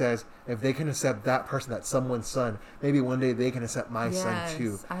 that says, if they can accept that person, that's someone's son, maybe one day they can accept my son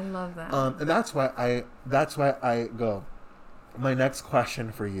too. I love that. And that's why I go. My next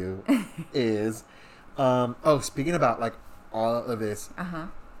question for you is, speaking about like all of this,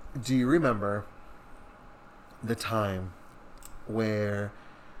 do you remember the time where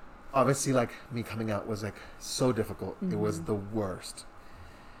obviously like me coming out was like so difficult? It was the worst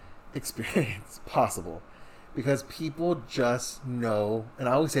experience possible because people just know, and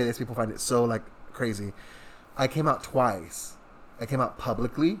I always say this, people find it so like crazy. I came out twice. I came out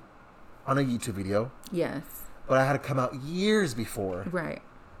publicly on a YouTube video. Yes. But I had to come out years before. Right.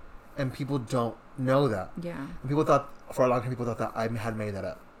 And people don't know that. Yeah. And people thought, for a long time, people thought that I had made that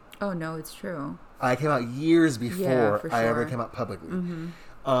up. Oh, no, it's true. I came out years before for I sure. ever came out publicly.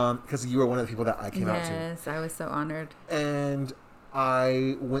 Because you were one of the people that I came out to. Yes, I was so honored. And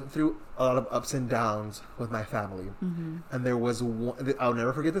I went through a lot of ups and downs with my family. And there was one, I'll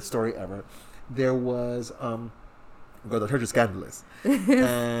never forget this story ever. There was, the church is scandalous.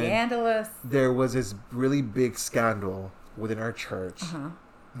 Scandalous. There was this really big scandal within our church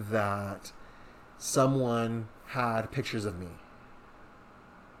that someone had pictures of me.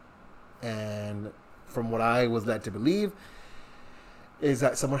 And from what I was led to believe is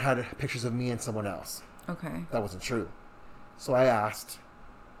that someone had pictures of me and someone else. Okay. That wasn't true. So I asked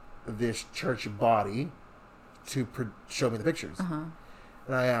this church body to show me the pictures.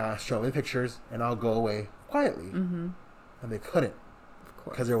 And I asked, show me the pictures and I'll go away quietly. And they couldn't. Of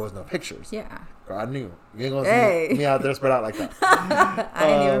course. Because there was no pictures. Yeah. God knew. You ain't going to see me out there spread out like that. I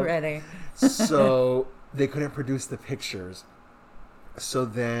ain't even ready. So they couldn't produce the pictures. So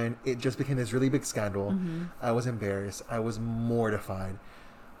then it just became this really big scandal. I was embarrassed. I was mortified.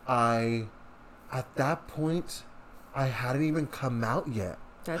 At that point, I hadn't even come out yet.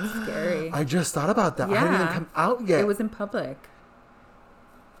 That's scary. I just thought about that. Yeah. I hadn't even come out yet. It was in public.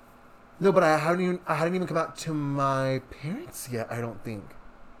 No, but I hadn't even come out to my parents yet, I don't think.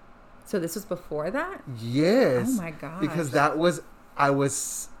 So this was before that? Yes. Oh my gosh. Because I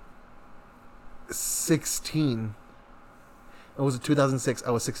was 16. It was 2006. I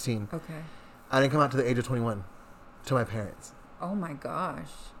was 16. Okay. I didn't come out to the age of 21 to my parents. Oh my gosh.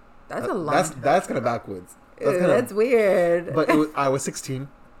 That's a lot. That's kind of backwards. That's weird. But I was 16.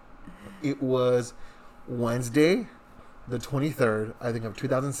 It was Wednesday, the 23rd, I think, of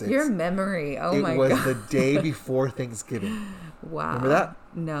 2006. Your memory. Oh my god. It was the day before Thanksgiving. Wow. Remember that?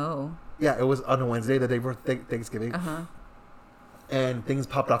 No. Yeah, it was on a Wednesday, the day before Thanksgiving. And things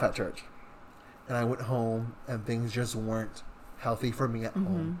popped off at church. And I went home, and things just weren't healthy for me at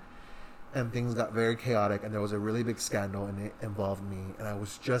home. And things got very chaotic, and there was a really big scandal, and it involved me. And I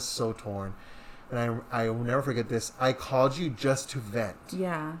was just so torn. And I will never forget this. I called you just to vent.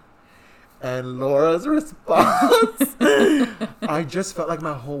 Yeah. And Laura's response, I just felt like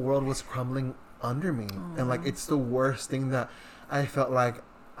my whole world was crumbling under me. Aww. And like, it's the worst thing that I felt like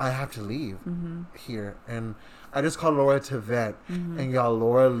I have to leave here. And I just called Laura to vent. And y'all,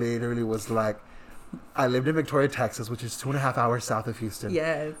 Laura literally was like, I lived in Victoria, Texas, which is 2.5 hours south of Houston.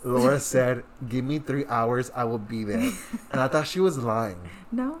 Yes. Laura said, give me 3 hours, I will be there. And I thought she was lying.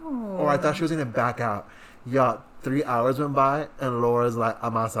 No. Or I thought she was going to back out. Y'all, 3 hours went by, and Laura's like,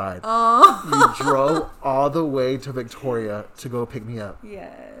 I'm outside. Oh. You drove all the way to Victoria to go pick me up.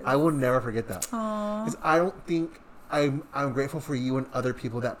 Yes. I will never forget that. Because I don't think... I'm grateful for you and other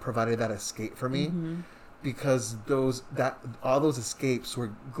people that provided that escape for me. Because all those escapes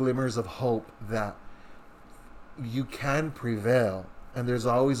were glimmers of hope that you can prevail, and there's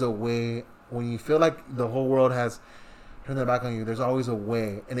always a way. When you feel like the whole world has turned their back on you, there's always a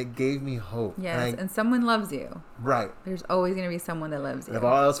way, and it gave me hope. Yes, and someone loves you. Right. There's always going to be someone that loves you. And if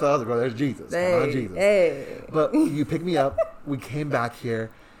all else fails, there's Jesus. Hey, Jesus. Hey. But you picked me up. We came back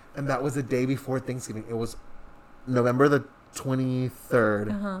here, and that was the day before Thanksgiving. It was November the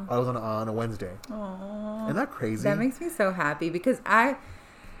 23rd. I was on a Wednesday. Aww. Isn't that crazy? That makes me so happy because I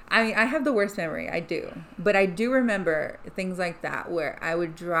mean, I have the worst memory. I do. But I do remember things like that where I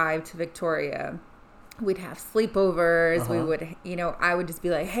would drive to Victoria. We'd have sleepovers. We would, I would just be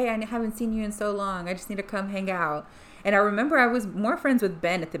like, hey, I haven't seen you in so long. I just need to come hang out. And I remember I was more friends with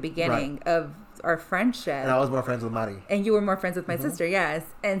Ben at the beginning of our friendship. And I was more friends with Maddie. And you were more friends with my sister, yes.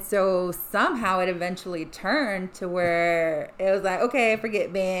 And so somehow it eventually turned to where it was like, okay,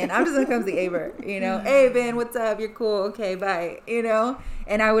 forget Ben. I'm just going to come see Aber, Hey, Ben, what's up? You're cool. Okay, bye,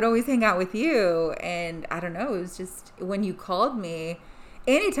 And I would always hang out with you. And I don't know, it was just when you called me,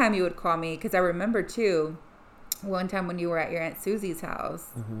 anytime you would call me, because I remember too, one time when you were at your Aunt Susie's house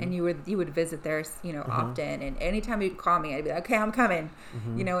and you would visit there, often. And anytime you'd call me, I'd be like, okay, I'm coming,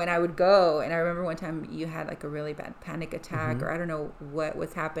 and I would go. And I remember one time you had like a really bad panic attack or I don't know what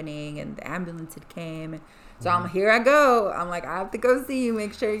was happening and the ambulance had came. So I'm here I go. I'm like, I have to go see you,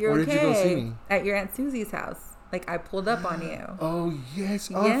 make sure you're okay. Where did you go see me? At your Aunt Susie's house. Like I pulled up on you. Oh, yes.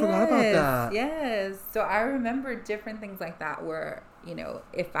 Oh, yes. I forgot about that. Yes. So I remember different things like that where,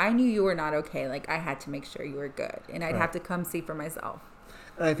 if I knew you were not okay, like I had to make sure you were good and I'd have to come see for myself.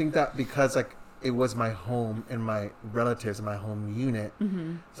 And I think that because like it was my home and my relatives and my home unit,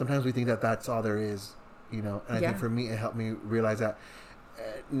 sometimes we think that that's all there is, and I think for me, it helped me realize that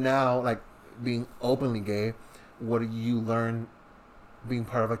now, like being openly gay, what you learn being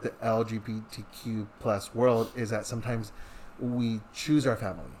part of like the LGBTQ plus world is that sometimes we choose our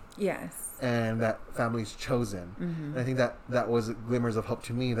family. Yes. And that family's chosen. And I think that was glimmers of hope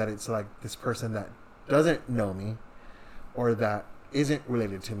to me, that it's like this person that doesn't know me or that isn't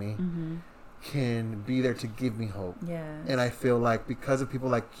related to me can be there to give me hope. Yeah. And I feel like because of people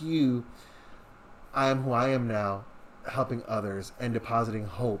like you, I am who I am now, helping others and depositing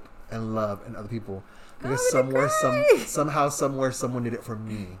hope and love in other people. Because somehow, somewhere, someone did it for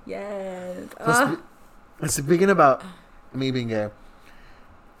me. Yes. Speaking about me being gay,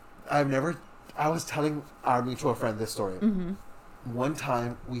 I was telling our mutual friend this story. One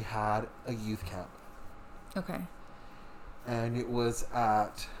time we had a youth camp. Okay. And it was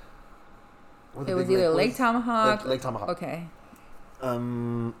at... It was either Lake Tomahawk. Lake Tomahawk. Okay. It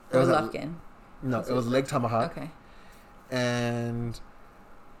was Lufkin. No, it was Lake Tomahawk. Okay. And...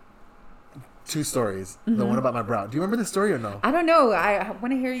 2 stories. The one about my brow. Do you remember the story or no? I don't know. I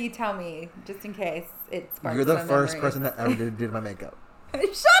want to hear you tell me, just in case it sparks. You're the first person that ever did my makeup.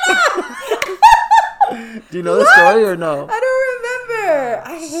 Shut up! Do you know the story or no? I don't remember.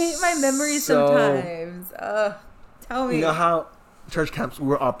 I hate my memory sometimes. Tell me. You know how church camps, we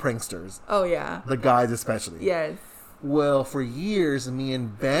were all pranksters. Oh, yeah. The guys especially. Yes. Well, for years, me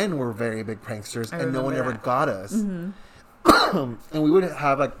and Ben were very big pranksters, and no one ever got us. And we would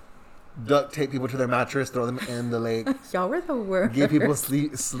have like duct tape people to their mattress, throw them in the lake. Y'all were the worst. Give people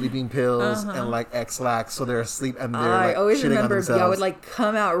sleeping pills and like X-Lax so they're asleep and they're like I always remember y'all would like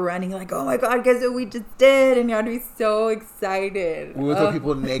come out running like, oh my god, guess what we just did, and y'all would be so excited. We would throw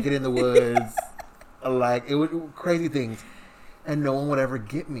people naked in the woods. Like it would crazy things, and no one would ever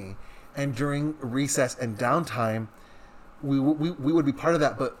get me. And during recess and downtime, we would be part of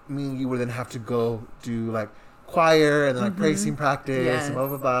that, but me and you would then have to go do like choir and then like praising practice and blah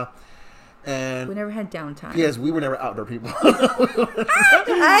blah blah. And we never had downtime. Yes, we were never outdoor people.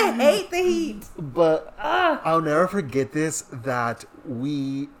 I hate the heat. But I'll never forget this, that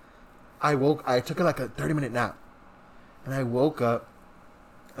I took like a 30-minute nap. And I woke up.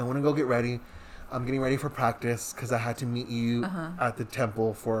 I want to go get ready. I'm getting ready for practice because I had to meet you at the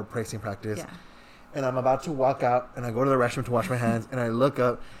temple for praising practice. Yeah. And I'm about to walk out, and I go to the restroom to wash my hands, and I look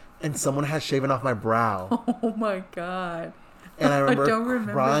up, and someone has shaven off my brow. Oh my God. And I remember,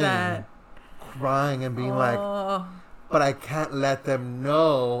 that. Crying and being like, but I can't let them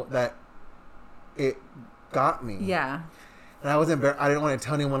know that it got me. Yeah. And I was embarrassed. I didn't want to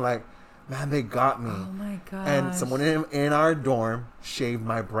tell anyone, like, man, they got me. Oh my God. And someone in our dorm shaved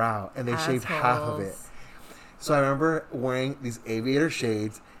my brow, and they shaved half of it. So I remember wearing these aviator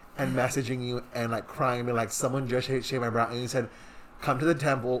shades and messaging you and like crying, me like, someone just shaved my brow, and you said, come to the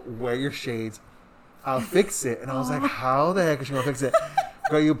temple, wear your shades, I'll fix it. And I was like, how the heck is she gonna fix it?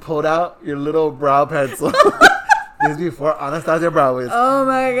 Girl, you pulled out your little brow pencil. This is before Anastasia Brow is. Oh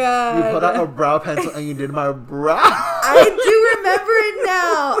my God. You pulled out a brow pencil and you did my brow. I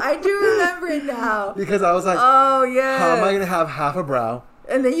do remember it now. Because I was like, oh yeah. how am I gonna have half a brow?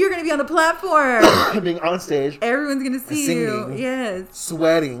 And then you're going to be on the platform. Being on stage. Everyone's going to see singing, you. Yes.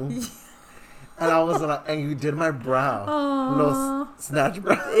 Sweating. And I was like, and you did my brow. Aww. Little snatch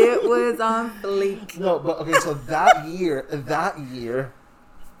brow. It was on fleek. No, but okay, so that year,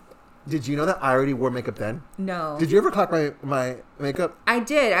 did you know that I already wore makeup then? No. Did you ever clock my makeup? I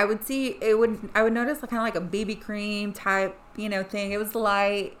did. I would see I would notice kind of like a BB cream type, thing. It was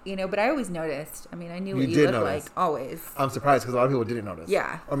light, but I always noticed. I mean, I knew what you looked like always. I'm surprised because a lot of people didn't notice.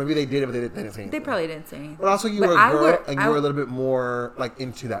 Yeah. Or maybe they did, but they didn't say anything. They probably didn't say anything. But also you were a girl and you were a little bit more like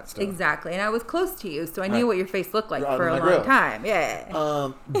into that stuff. Exactly. And I was close to you, so I knew what your face looked like for a long time.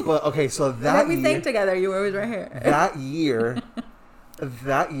 Yeah. But okay, so that we sang together. You were always right here. That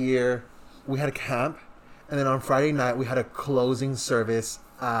year we had a camp, and then on Friday night we had a closing service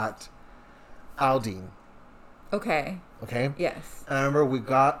at Aldine. Okay. Yes. And I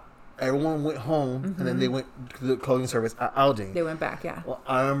remember everyone went home, and then they went to the closing service at Aldine. They went back, yeah. Well,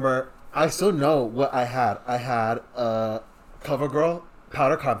 I remember, I still know what I had. I had a CoverGirl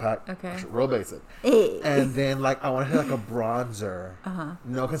powder compact. Okay. Real basic. Hey. And then, like, I wanted like a bronzer. Uh-huh.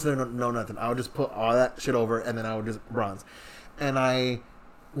 No concealer, no nothing. I would just put all that shit over, and then I would just bronze. And I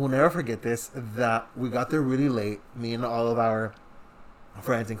will never forget this, that we got there really late, me and all of our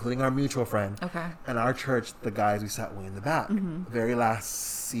friends, including our mutual friend. Okay. And our church, the guys, we sat way in the back. Mm-hmm. Very last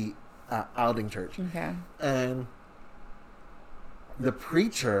seat at Alding Church. Okay. And the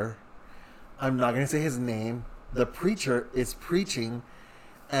preacher, I'm not going to say his name, the preacher is preaching,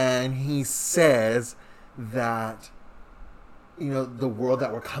 and he says that, the world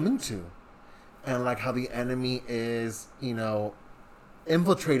that we're coming to, and like how the enemy is,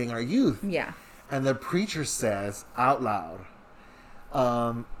 infiltrating our youth. Yeah. And the preacher says out loud,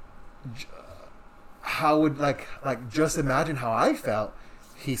 how would like just imagine how I felt,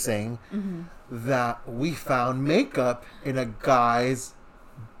 he's saying, that we found makeup in a guy's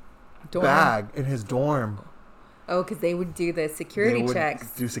bag in his dorm. Oh, because they would do the security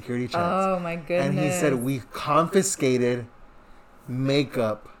checks. Do security checks. Oh my goodness. And he said we confiscated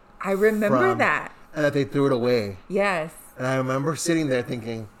makeup. I remember that. And that they threw it away. Yes. And I remember sitting there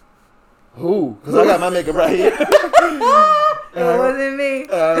thinking, who? Because I got my makeup right here. It wasn't me.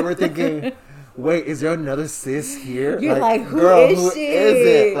 I remember thinking, wait, is there another sis here? You're like, who is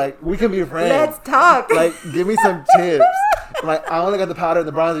it? Like, we can be friends. Let's talk. Like, give me some tips. Like, I only got the powder and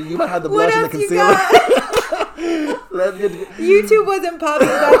the bronzer. You might have the blush and the concealer. YouTube wasn't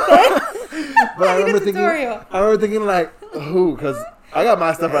popular back then. But I remember thinking, like, who? Because I got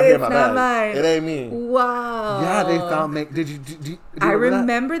my stuff right here in my bag. It's not mine. It ain't me. Wow. Yeah, they found make. Did you I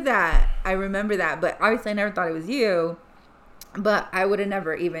remember that? I remember that, but obviously I never thought it was you. But I would have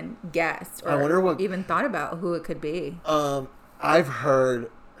never even guessed or even thought about who it could be. I've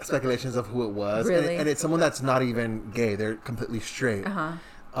heard speculations of who it was. Really? And it's someone that's not even gay. They're completely straight.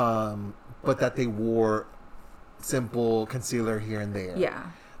 Uh-huh. But that they wore simple concealer here and there.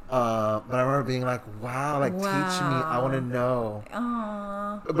 Yeah. But I remember being like, wow, teach me. I want to know.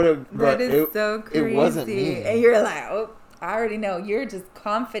 Aww. That is so crazy. It wasn't me. And you're like, oh, I already know. You're just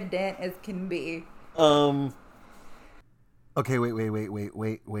confident as can be. Okay, wait a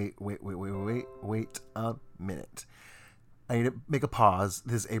minute. I need to make a pause.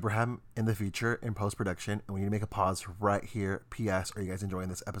 This is Abraham in the future in post-production, and we need to make a pause right here. P.S. Are you guys enjoying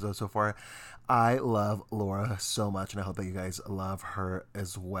this episode so far? I love Laura so much, and I hope that you guys love her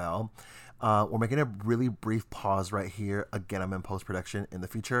as well. We're making a really brief pause right here. Again, I'm in post-production in the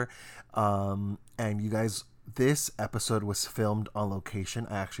future. And you guys, this episode was filmed on location.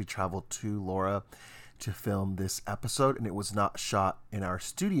 I actually traveled to Laura to film this episode, and it was not shot in our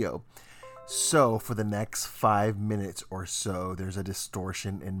studio. So for the next 5 minutes or so, there's a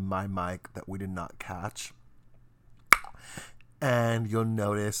distortion in my mic that we did not catch. And you'll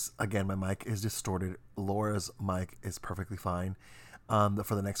notice, again, my mic is distorted. Laura's mic is perfectly fine.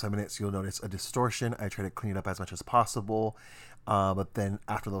 For the next 5 minutes, you'll notice a distortion. I try to clean it up as much as possible. But then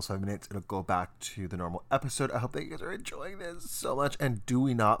after those 5 minutes, it'll go back to the normal episode. I hope that you guys are enjoying this so much. And do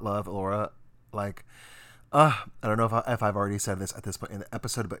we not love Laura? Like, I don't know if I've already said this at this point in the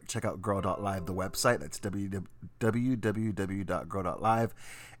episode, but check out girl.live, the website. That's www.girl.live.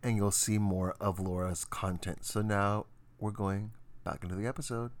 And you'll see more of Laura's content. So now we're going back into the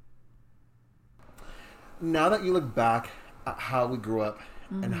episode. Now that you look back at how we grew up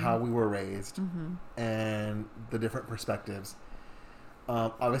and how we were raised and the different perspectives,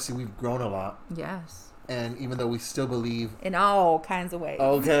 obviously we've grown a lot. Yes. And even though we still believe in all kinds of ways.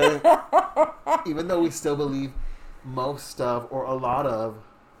 Okay. Even though we still believe most of or a lot of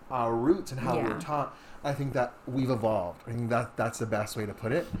our roots and how we were taught, I think that we've evolved. I think that's the best way to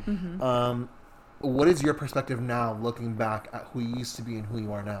put it. What is your perspective now looking back at who you used to be and who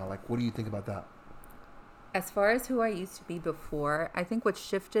you are now? Like, what do you think about that? As far as who I used to be before, I think what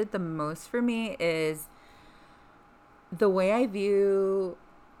shifted the most for me is the way I view,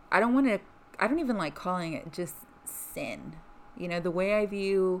 I don't even like calling it just sin. You know, the way I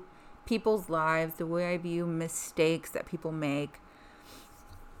view people's lives, the way I view mistakes that people make.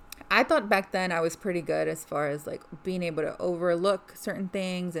 I thought back then I was pretty good as far as like being able to overlook certain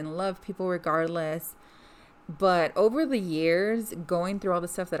things and love people regardless. But over the years, going through all the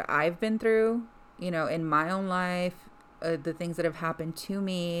stuff that I've been through, you know, in my own life, the things that have happened to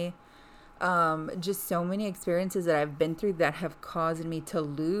me, just so many experiences that I've been through that have caused me to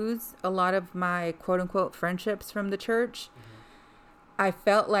lose a lot of my quote unquote friendships from the church. I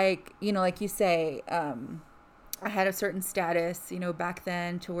felt like, you know, like you say, I had a certain status, you know, back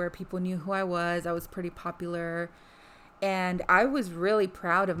then to where people knew who I was. I was pretty popular. And I was really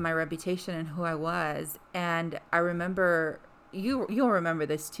proud of my reputation and who I was. And I remember, you'll remember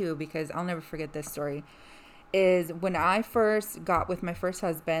this too, because I'll never forget this story, is when I first got with my first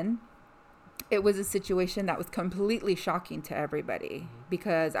husband, it was a situation that was completely shocking to everybody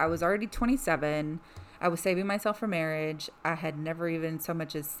because I was already 27. I was saving myself for marriage. I had never even so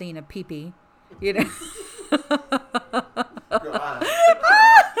much as seen a peepee, you know.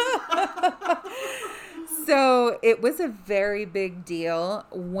 So it was a very big deal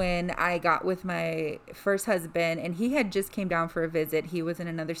when I got with my first husband, and he had just came down for a visit. He was in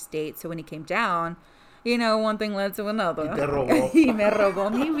another state. So when he came down, you know, one thing led to another. Y te robó. Y me robó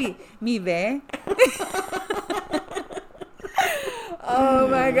mi ve. Oh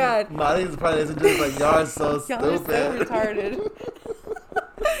my God. Molly's probably isn't just like, y'all are so stupid. Y'all are so retarded.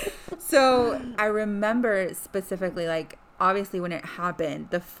 So I remember specifically, like, obviously when it happened,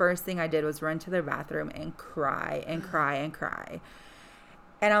 the first thing I did was run to the bathroom and cry and cry and cry.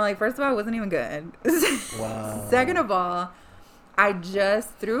 And I'm like, first of all, it wasn't even good. Wow. Second of all, I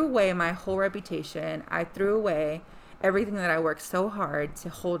just threw away my whole reputation. I threw away everything that I worked so hard to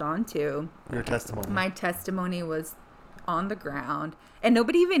hold on to. Your testimony. My testimony was on the ground and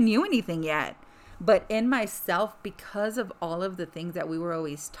nobody even knew anything yet. But in myself, because of all of the things that we were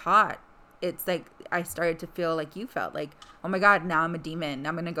always taught, it's like I started to feel like you felt like, oh my God, now I'm a demon.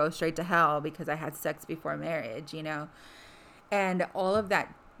 I'm going to go straight to hell because I had sex before marriage, you know? And all of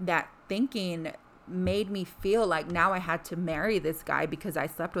that thinking made me feel like now I had to marry this guy because I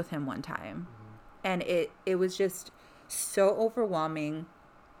slept with him one time. And it was just so overwhelming.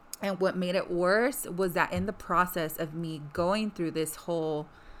 And what made it worse was that in the process of me going through this whole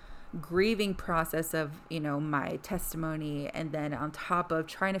grieving process of, you know, my testimony, and then on top of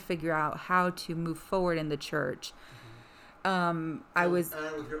trying to figure out how to move forward in the church, I was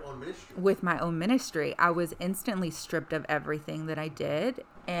with your own ministry. With my own ministry, I was instantly stripped of everything that I did,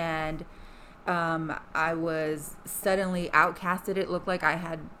 and I was suddenly outcasted. It looked like I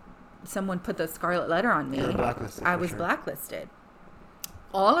had someone put the scarlet letter on me. You were blacklisted. I was blacklisted.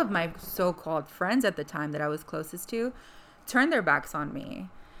 All of my so-called friends at the time that I was closest to turned their backs on me,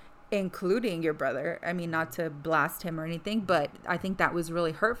 including your brother. I mean, not to blast him or anything, but I think that was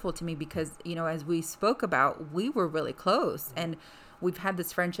really hurtful to me because, you know, as we spoke about, we were really close and we've had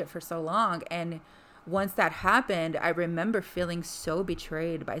this friendship for so long. And once that happened, I remember feeling so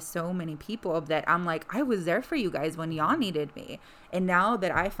betrayed by so many people that I'm like, I was there for you guys when y'all needed me. And now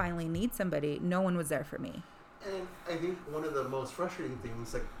that I finally need somebody, no one was there for me. And I think one of the most frustrating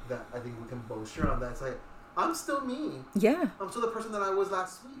things, like, that I think we can both share on that is like, I'm still me. Yeah. I'm still the person that I was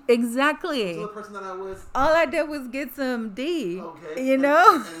last week. Exactly. I'm still the person that I was. All I did was get some D. Okay. You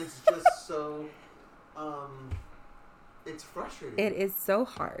know? And it's just so, it's frustrating. It is so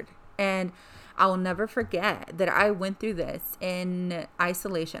hard. And I'll never forget that I went through this in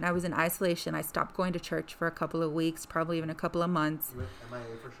isolation. I was in isolation. I stopped going to church for a couple of weeks, probably even a couple of months. You went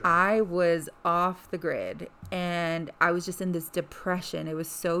MIA for sure. I was off the grid and I was just in this depression. It was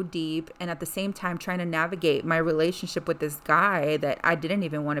so deep. And at the same time, trying to navigate my relationship with this guy that I didn't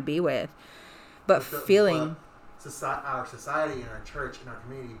even want to be with. But feeling... our society and our church and our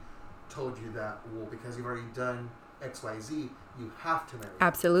community told you that, well, because you've already done XYZ, you have to marry.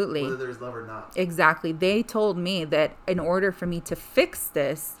 Absolutely. Whether there's love or not. Exactly. They told me that in order for me to fix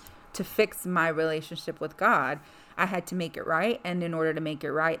this, to fix my relationship with God, I had to make it right. And in order to make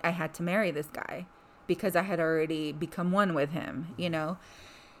it right, I had to marry this guy because I had already become one with him, you know?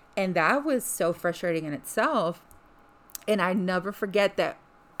 And that was so frustrating in itself. And I never forget that.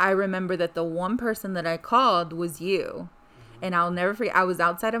 I remember that the one person that I called was you. And I'll never forget, I was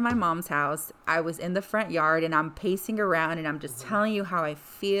outside of my mom's house. I was in the front yard and I'm pacing around and I'm just telling you how I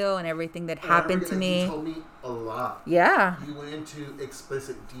feel and everything that happened to me. You told me a lot. Yeah. You went into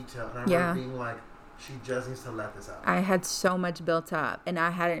explicit detail. And I remember being like, she just needs to let this out. I had so much built up and I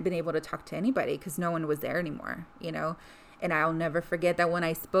hadn't been able to talk to anybody because no one was there anymore, you know. And I'll never forget that when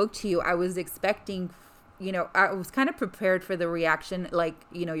I spoke to you, I was expecting... You know, I was kind of prepared for the reaction, like,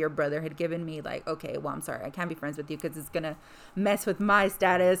 you know, your brother had given me, like, okay, well, I'm sorry, I can't be friends with you because it's going to mess with my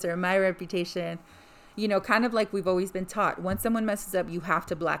status or my reputation. You know, kind of like we've always been taught. Once someone messes up, you have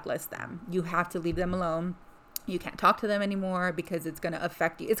to blacklist them. You have to leave them alone. You can't talk to them anymore because it's going to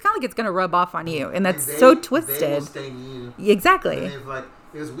affect you. It's kind of like it's going to rub off on you. And that's so twisted. They will stain you. Exactly. And like,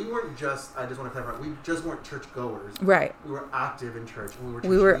 because we weren't just, I just want to clarify, we just weren't church goers. Right. We were active in church and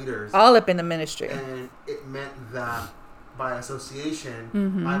we were church leaders. All up in the ministry. And it meant that by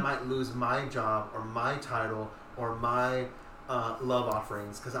association, I might lose my job or my title or my love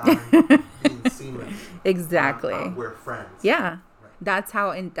offerings because I'm being seen with you. Exactly. We're friends. Yeah. Right. That's how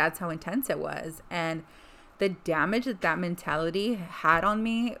intense it was. And the damage that mentality had on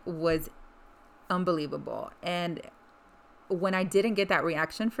me was unbelievable. And when I didn't get that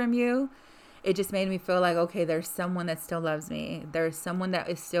reaction from you, it just made me feel like, okay, there's someone that still loves me. There's someone that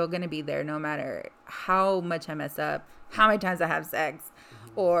is still going to be there no matter how much I mess up, how many times I have sex,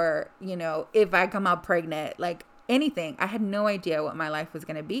 or, you know, if I come out pregnant, like anything. I had no idea what my life was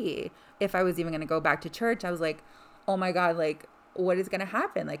going to be. If I was even going to go back to church, I was like, oh my God, like, what is going to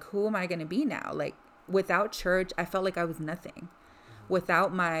happen? Like, who am I going to be now? Like, without church, I felt like I was nothing.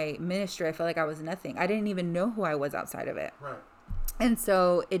 Without my ministry, I felt like I was nothing. I didn't even know who I was outside of it. Right. And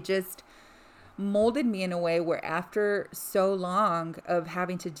so it just molded me in a way where after so long of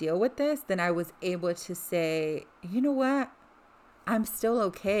having to deal with this, then I was able to say, you know what? I'm still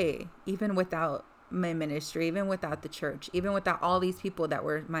okay, even without my ministry, even without the church, even without all these people that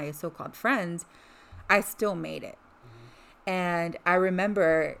were my so-called friends. I still made it. And I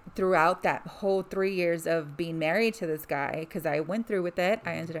remember throughout that whole 3 years of being married to this guy, because I went through with it,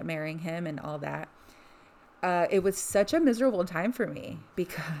 I ended up marrying him and all that. It was such a miserable time for me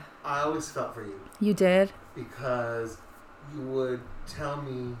because... I always felt for you. You did? Because you would tell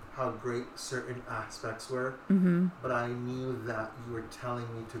me how great certain aspects were, but I knew that you were telling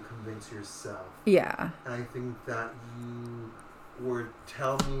me to convince yourself. Yeah. And I think that you would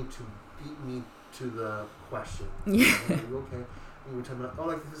tell me to beat me to the question. Yeah. Are you okay? And you would tell me, oh,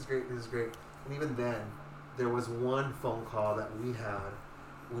 like, this is great. And even then, there was one phone call that we had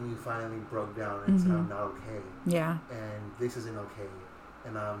when you finally broke down and said, I'm not okay. Yeah. And this isn't okay.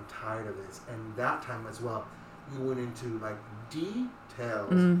 And I'm tired of this. And that time as well, you went into, like,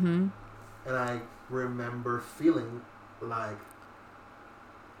 details. And I remember feeling like,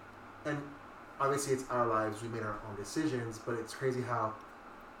 and obviously it's our lives, we made our own decisions, but it's crazy how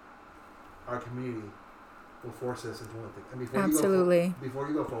our community will force us into one thing. And before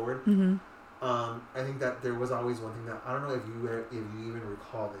you go forward, I think that there was always one thing that, I don't know if you even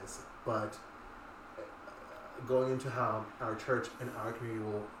recall this, but going into how our church and our community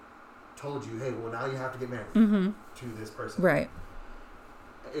will told you, hey, well, now you have to get married to this person. Right.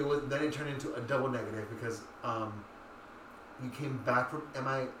 Then it turned into a double negative because you came back from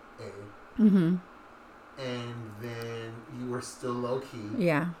MIA. And then you were still low key.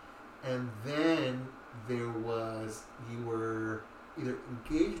 Yeah. And then you were either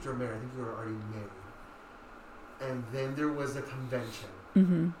engaged or married. I think you were already married. And then there was a convention.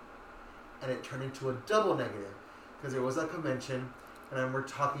 And it turned into a double negative because there was a convention and we're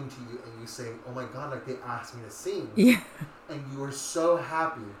talking to you and you say, oh my God, like they asked me to sing. Yeah. And you were so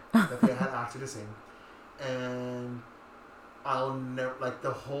happy that they had asked you to sing. And I'll never, like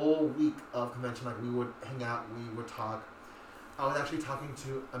the whole week of convention, like we would hang out, we would talk. I was actually talking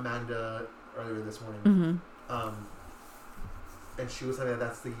to Amanda earlier this morning. And she was saying that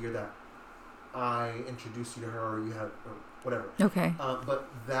that's the year that I introduced you to her, or you had, or whatever. Okay. But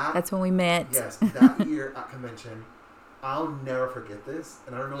that's when we met. Yes, that year at convention, I'll never forget this,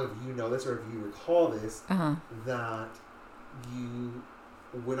 and I don't know if you know this or if you recall this, that you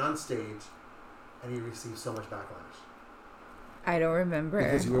went on stage and you received so much backlash. I don't remember.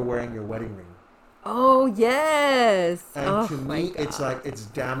 Because you were wearing your wedding ring. Oh, yes. And to me, it's like, it's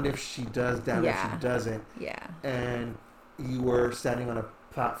damned if she does, damned if she doesn't. Yeah. And you were standing on a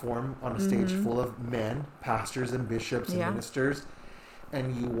platform, on a stage full of men, pastors and bishops and ministers.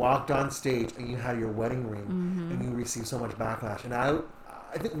 And you walked on stage and you had your wedding ring and you received so much backlash. And I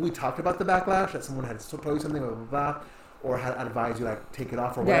think we talked about the backlash, that someone had told you something, blah, blah, blah, or had advised you, like, take it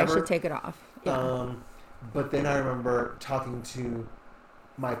off or whatever. Yeah, I should take it off. Yeah. But then I remember talking to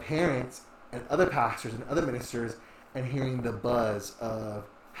my parents and other pastors and other ministers and hearing the buzz of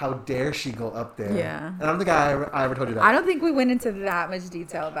how dare she go up there. Yeah. And I don't think I ever told you that. I don't think we went into that much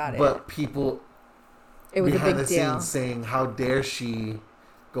detail about it. But people it was behind a big the deal. scenes saying, how dare she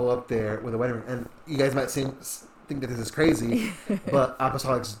go up there with a wedding ring. And you guys might think that this is crazy, but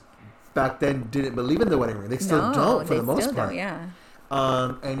apostolics back then didn't believe in the wedding ring. They still don't for the most part. Yeah.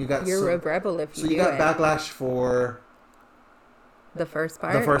 And you got you're a rebel if you so you got backlash for the first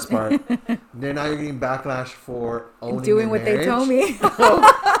part. Then now you're getting backlash for doing what they told me.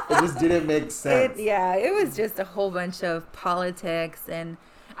 It just didn't make sense. It was just a whole bunch of politics, and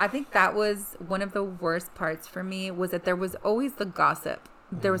I think that was one of the worst parts for me, was that there was always the gossip.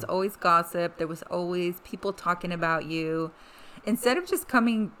 There was always gossip. There was always people talking about you. Instead of just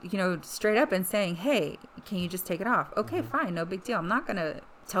coming, straight up and saying, hey, can you just take it off? Okay, fine. No big deal. I'm not going to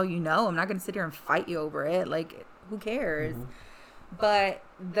tell you no. I'm not going to sit here and fight you over it. Like, who cares? But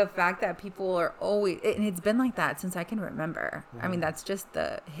the fact that people are always, and it's been like that since I can remember. I mean, that's just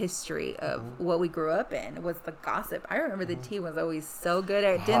the history of what we grew up in, was the gossip. I remember the tea was always so good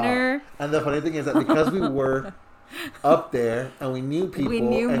at dinner. And the funny thing is that because we were up there and we knew people, we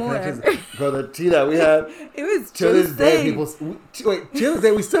knew and more. Bro, the tea that we had, it was to this day, people, to this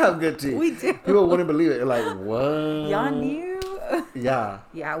day, we still have good tea. We do. People wouldn't believe it. They're like, what? Y'all knew? Yeah.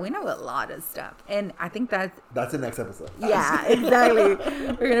 Yeah, we know a lot of stuff. And I think that's the next episode. Yeah, exactly.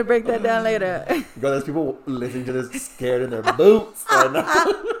 We're going to break that down later. Bro, there's people listening to this scared in their boots right now.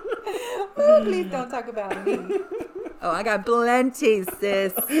 Oh, please don't talk about me. Oh, I got plenty,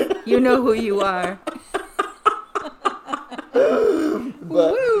 sis. You know who you are.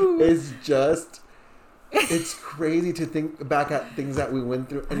 But it's crazy to think back at things that we went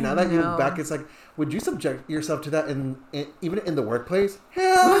through. And now that you look back, it's like, would you subject yourself to that even in the workplace?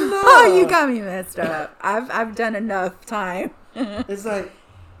 Hell no. Oh, you got me messed up. I've done enough time. It's like,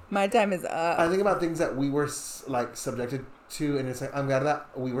 my time is up. I think about things that we were like subjected to, and it's like, I'm glad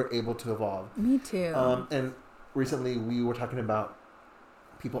that we were able to evolve. Me too. And recently we were talking about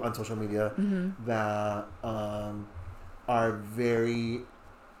people on social media that are very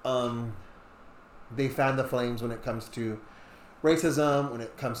they fan the flames when it comes to racism, when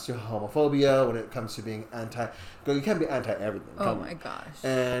it comes to homophobia, when it comes to being girl, you can't be anti-everything. Oh my gosh.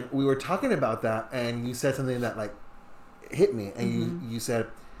 And we were talking about that, and you said something that like hit me, and you said,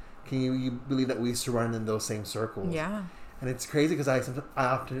 can you believe that we used to run in those same circles? Yeah. And it's crazy because I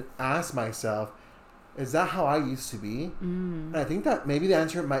often ask myself, is that how I used to be? And I think that maybe the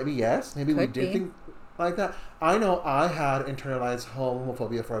answer might be yes. Maybe we did think like that. I know I had internalized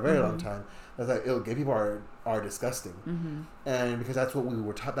homophobia for a very long time. That's like, gay people are disgusting, and because that's what we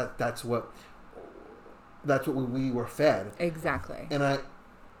were taught. That's what we were fed. Exactly. And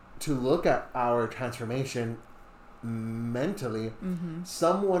to look at our transformation mentally,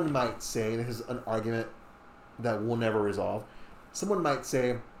 someone might say, this is an argument that we'll never resolve. Someone might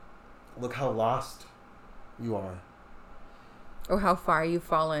say, look how lost you are. Or how far you've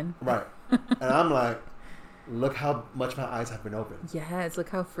fallen. Right. And I'm like, look how much my eyes have been opened. Yes, look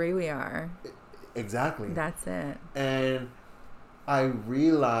how free we are. Exactly. That's it. And I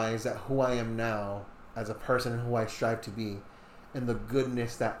realize that who I am now as a person and who I strive to be, and the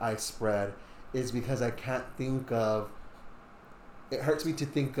goodness that I spread, is because I can't think of, it hurts me to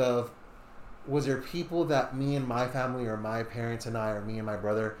think of, was there people that me and my family, or my parents and I, or me and my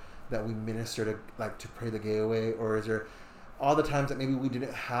brother, that we minister to, like, to pray the gay away? Or is there all the times that maybe we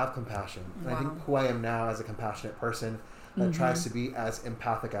didn't have compassion? And I think who I am now as a compassionate person that tries to be as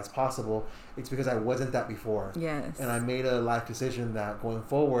empathic as possible, it's because I wasn't that before. Yes. And I made a life decision that going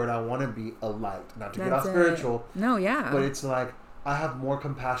forward, I want to be a light. Not to get off spiritual. No, yeah. But it's like, I have more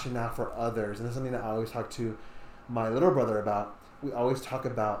compassion now for others. And it's something that I always talk to my little brother about. We always talk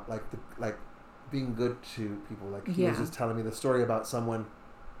about like being good to people. Like he was just telling me the story about someone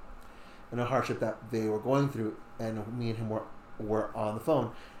and a hardship that they were going through, and me and him were on the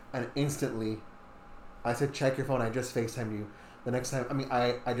phone, And instantly, I said, check your phone. I just FaceTimed you. The next time,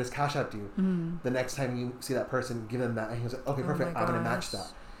 I just Cash Apped you. The next time you see that person, give them that. And he was like, okay, perfect. I'm going to match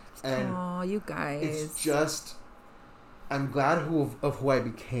that. And you guys. It's just, I'm glad of who I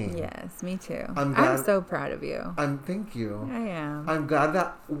became. Yes, me too. I'm so proud of you. Thank you. I am. I'm glad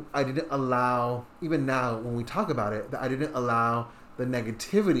that I didn't allow, even now when we talk about it, that I didn't allow the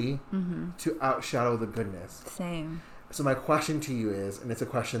negativity to outshadow the goodness. Same. So my question to you is, and it's a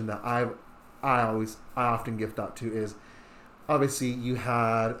question that I often give thought to, is obviously you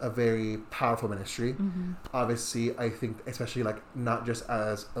had a very powerful ministry. Obviously, I think especially like not just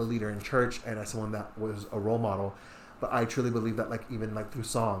as a leader in church and as someone that was a role model, but I truly believe that like even like through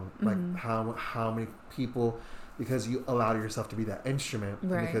song, like how many people, because you allowed yourself to be that instrument,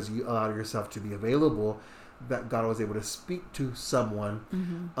 right. because you allowed yourself to be available, that God was able to speak to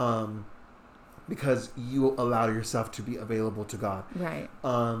someone, because you allow yourself to be available to God. Right.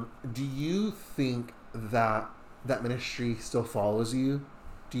 Do you think that ministry still follows you?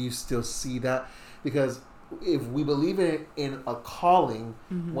 Do you still see that? Because if we believe in a calling,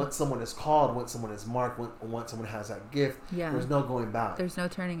 once someone is called, once someone is marked, once someone has that gift, there's no going back. There's no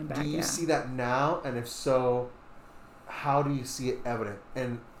turning back. Do you see that now? And if so, how do you see it evident?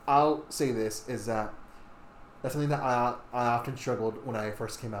 And I'll say this, is that that's something that I often struggled when I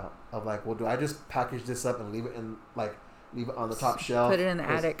first came out, of like, well, do I just package this up and leave it on the top shelf? Put it in the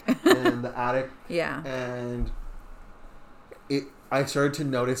attic. In the attic. Yeah. And I started to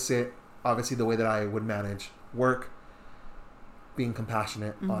notice it, obviously, the way that I would manage work, being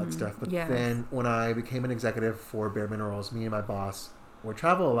compassionate, all that stuff. But then when I became an executive for Bare Minerals, me and my boss would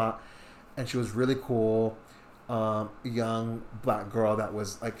travel a lot, and she was really cool, young black girl that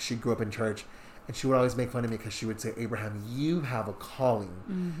was like, she grew up in church. And she would always make fun of me because she would say, Abraham, you have a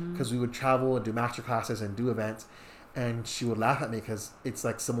calling. Because we would travel and do master classes and do events. And she would laugh at me because it's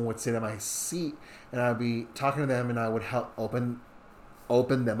like someone would sit in my seat and I'd be talking to them and I would help open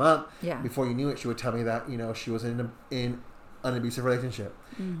them up. Yeah. Before you knew it, she would tell me that, she was in an abusive relationship.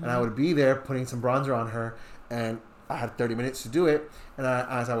 And I would be there putting some bronzer on her, and I had 30 minutes to do it. And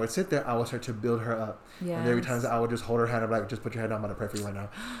as I would sit there, I would start to build her up. Yes. And every time I would just hold her hand, I'm like, just put your head down, I'm going to pray for you right now.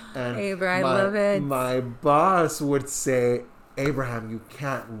 And I love it. My boss would say, Abraham, you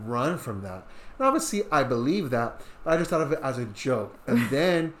can't run from that. And obviously, I believe that, but I just thought of it as a joke. And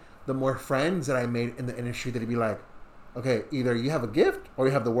then the more friends that I made in the industry, they'd be like, okay, either you have a gift or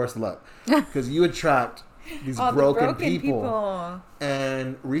you have the worst luck. Because you attract these broken people.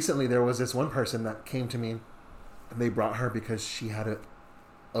 And recently, there was this one person that came to me, and they brought her because she had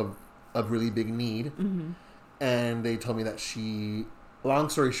a really big need. And they told me that long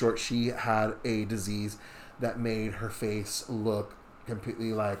story short, she had a disease that made her face look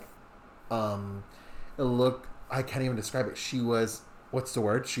completely like, I can't even describe it. She was, what's the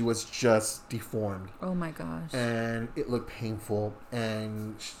word? She was just deformed. Oh my gosh. And it looked painful.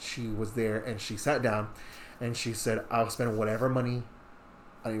 And she was there and she sat down and she said, I'll spend whatever money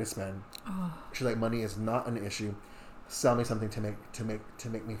I need to spend. She's like, money is not an issue. Sell me something to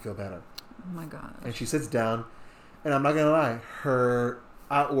make me feel better. Oh my god. And she sits down, and I'm not gonna lie, her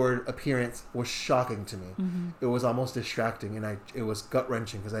outward appearance was shocking to me. It was almost distracting, and it was gut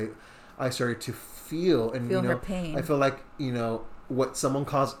wrenching because I started to feel her pain. I feel like what someone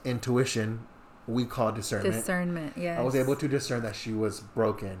calls intuition, we call discernment. Discernment, yes. I was able to discern that she was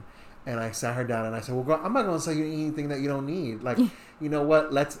broken. And I sat her down and I said, well, girl, I'm not going to sell you anything that you don't need. Like, you know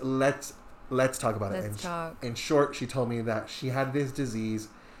what? Let's talk about it. Let's talk. In short, she told me that she had this disease.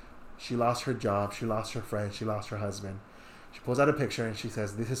 She lost her job. She lost her friend. She lost her husband. She pulls out a picture and she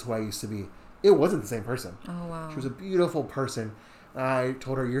says, this is who I used to be. It wasn't the same person. Oh, wow. She was a beautiful person. I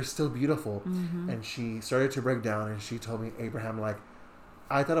told her, you're still beautiful. And she started to break down and she told me, Abraham, like,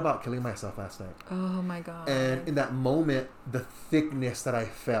 I thought about killing myself last night. Oh, my God. And in that moment, the thickness that I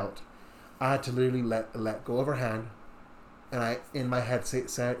felt, I had to literally let go of her hand. And I, in my head,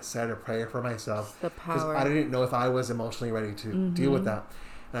 said a prayer for myself. The power. Because I didn't know if I was emotionally ready to deal with that.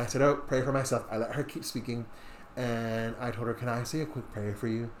 And I said, oh, pray for myself. I let her keep speaking. And I told her, can I say a quick prayer for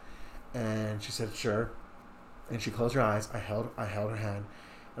you? And she said, sure. And she closed her eyes. I held her hand.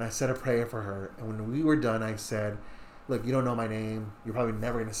 And I said a prayer for her. And when we were done, I said, look, you don't know my name. You're probably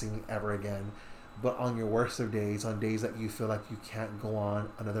never going to see me ever again. But on your worst of days, on days that you feel like you can't go on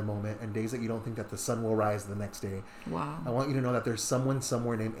another moment, and days that you don't think that the sun will rise the next day, wow, I want you to know that there's someone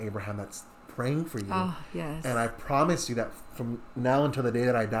somewhere named Abraham that's praying for you. Oh, yes. And I promise you that from now until the day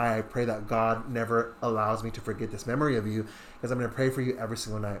that I die, I pray that God never allows me to forget this memory of you, because I'm going to pray for you every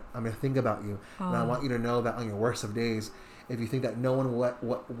single night. I'm going to think about you. And I want you to know that on your worst of days, if you think that no one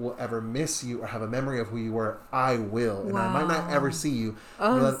will ever miss you or have a memory of who you were, I will. And I might not ever see you.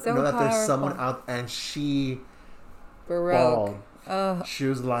 Know that there's someone out, and she bawled. She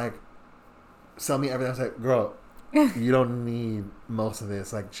was like, tell me everything. I was like, girl, you don't need most of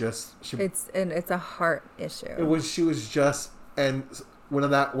this. Like, just it's a heart issue. She was just, and when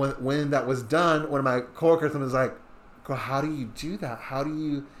that was done, one of my coworkers was like, girl, how do you do that? How do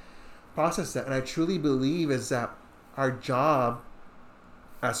you process that? And I truly believe is that our job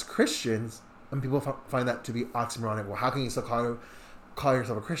as Christians, and people find that to be oxymoronic. Well, how can you still call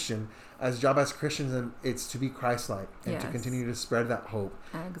yourself a Christian? As job as Christians, and it's to be Christ-like and to continue to spread that hope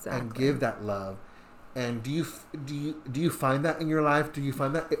and give that love. And do you find that in your life? Do you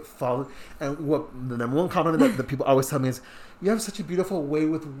find that it follows? And what the number one compliment that people always tell me is, you have such a beautiful way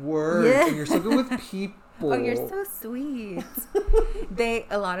with words, and you're so good with people. Oh, you're so sweet.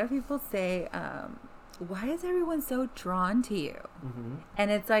 A lot of people say, why is everyone so drawn to you? Mm-hmm. And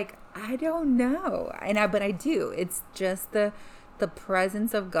it's like, I don't know. But I do. It's just the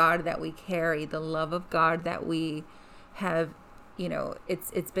presence of God that we carry, the love of God that we have,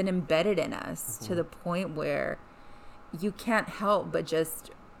 it's been embedded in us to the point where you can't help but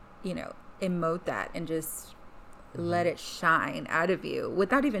just, emote that and just let it shine out of you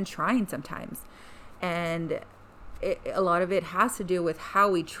without even trying sometimes. And a lot of it has to do with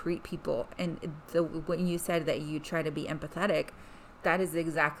how we treat people. And when you said that you try to be empathetic, that is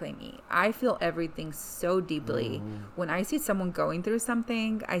exactly me. I feel everything so deeply. When I see someone going through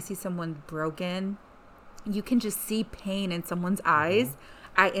something, I see someone broken, you can just see pain in someone's eyes.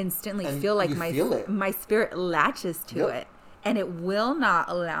 I instantly feel like my spirit latches to it. And it will not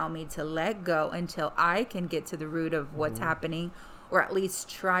allow me to let go until I can get to the root of what's happening, or at least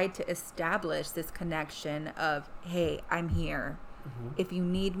try to establish this connection of, hey, I'm here. If you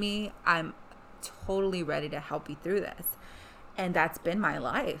need me, I'm totally ready to help you through this. And that's been my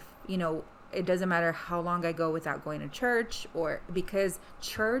life. It doesn't matter how long I go without going to church, because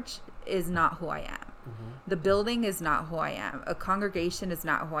church is not who I am. The building is not who I am. A congregation is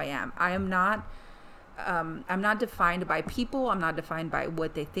not who I am. I'm not defined by people. I'm not defined by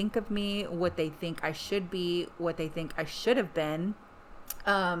what they think of me, what they think I should be, what they think I should have been.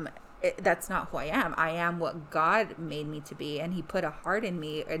 That's not who I am. I am what God made me to be, and He put a heart in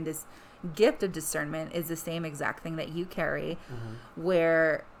me, and this gift of discernment is the same exact thing that you carry,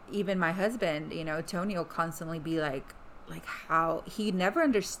 where even my husband, Tony will constantly be like how he never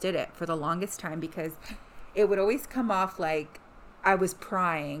understood it for the longest time, because it would always come off like I was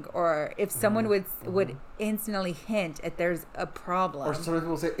prying, or if someone would instantly hint at there's a problem. Or some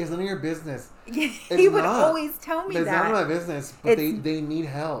people say, it's none of your business. He would always tell me that. It's none of my business, but they need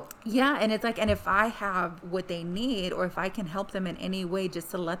help. Yeah, and it's like, and if I have what they need, or if I can help them in any way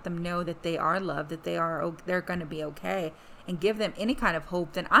just to let them know that they are loved, that they're going to be okay, and give them any kind of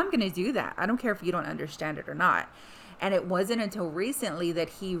hope, then I'm going to do that. I don't care if you don't understand it or not. And it wasn't until recently that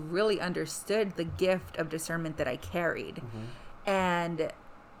he really understood the gift of discernment that I carried. And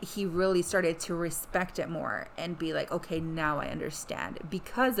he really started to respect it more and be like, okay, now I understand,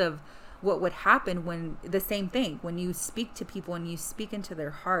 because of what would happen when the same thing, when you speak to people and you speak into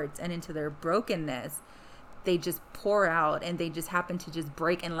their hearts and into their brokenness, they just pour out, and they just happen to just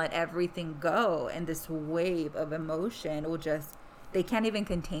break and let everything go. And this wave of emotion will just, they can't even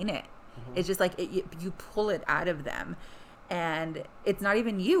contain it. It's just like you pull it out of them, and it's not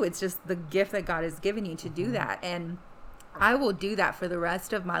even you. It's just the gift that God has given you to do that. And I will do that for the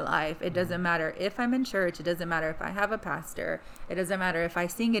rest of my life. It doesn't matter if I'm in church. It doesn't matter if I have a pastor. It doesn't matter if I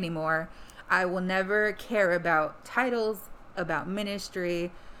sing anymore. I will never care about titles, about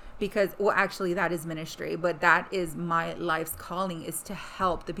ministry, because, well, actually that is ministry, but that is my life's calling, is to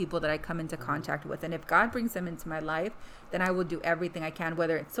help the people that I come into contact with. And if God brings them into my life, then I will do everything I can,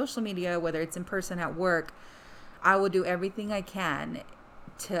 whether it's social media, whether it's in person at work. I will do everything I can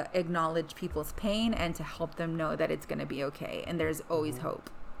to acknowledge people's pain and to help them know that it's going to be okay. And there's always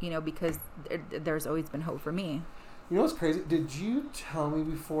hope, because there's always been hope for me. You know what's crazy? Did you tell me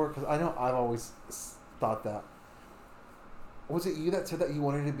before? Because I know I've always thought that. Was it you that said that you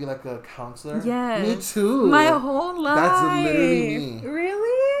wanted to be like a counselor? Yes. Me too. My whole life. That's literally me.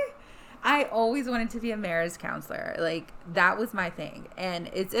 Really? I always wanted to be a marriage counselor. Like, that was my thing. And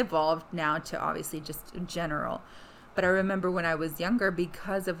it's evolved now to obviously just general. But I remember when I was younger,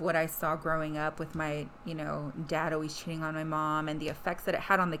 because of what I saw growing up with my, dad always cheating on my mom and the effects that it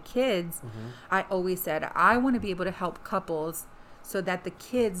had on the kids, I always said, I want to be able to help couples so that the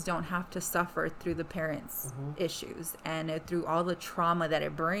kids don't have to suffer through the parents' issues and through all the trauma that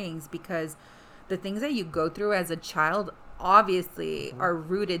it brings, because the things that you go through as a child obviously are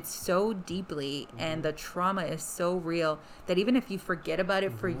rooted so deeply and the trauma is so real that even if you forget about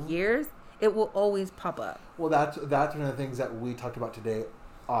it for years, it will always pop up. Well, that's one of the things that we talked about today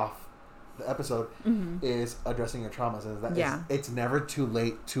off the episode is addressing your traumas. Is that it's never too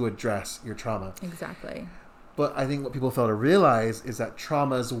late to address your trauma. Exactly. But I think what people fail to realize is that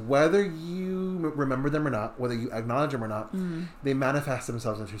traumas, whether you remember them or not, whether you acknowledge them or not, they manifest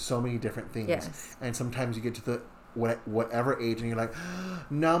themselves into so many different things. Yes. And sometimes you get to the whatever age and you're like,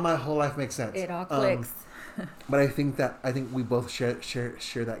 now my whole life makes sense. It all clicks. But I think we both share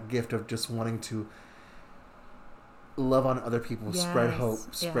that gift of just wanting to love on other people, spread hope,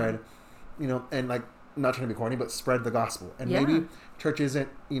 spread, and like, not trying to be corny, but spread the gospel. And maybe church isn't,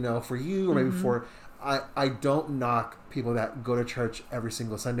 for you, or maybe for, I don't knock people that go to church every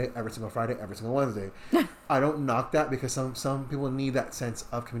single Sunday, every single Friday, every single Wednesday. I don't knock that because some people need that sense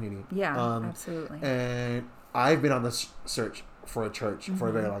of community. Yeah, absolutely. And I've been on this search for a church for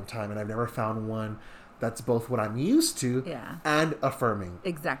a very long time, and I've never found one that's both what I'm used to and affirming.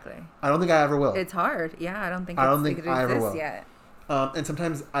 Exactly. I don't think I ever will. It's hard. Yeah, I don't think I ever will yet. And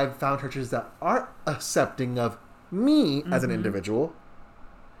sometimes I've found churches that are accepting of me as an individual,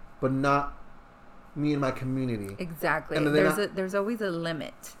 but not me and my community. Exactly. And there's always a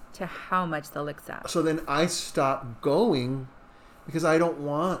limit to how much they'll accept. So then I stop going because I don't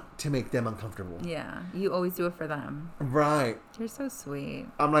want to make them uncomfortable. Yeah. You always do it for them. Right. You're so sweet.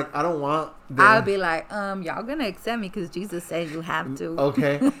 I'm like, I don't want them. I'll be like, y'all gonna accept me because Jesus said you have to.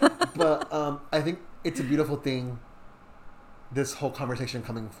 Okay. But I think it's a beautiful thing, this whole conversation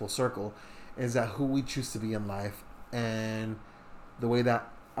coming full circle, is that who we choose to be in life and the way that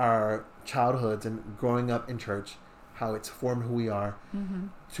our childhoods and growing up in church, how it's formed who we are,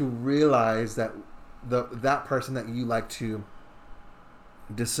 to realize that that person that you like to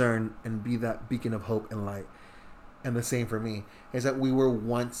discern and be that beacon of hope and light, and the same for me, is that we were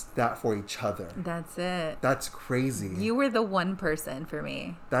once that for each other. That's it. That's crazy. You were the one person for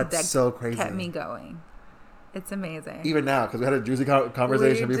me. That's so crazy. Kept me going. It's amazing. Even now, because we had a juicy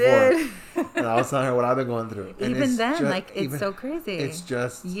conversation before. And I was telling her what I've been going through. And even then, it's so crazy. It's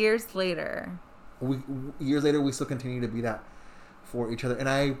just... Years later. Years later, we still continue to be that for each other. And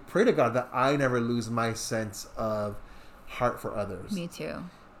I pray to God that I never lose my sense of heart for others. Me too.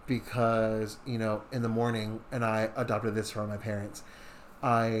 Because, in the morning, and I adopted this from my parents,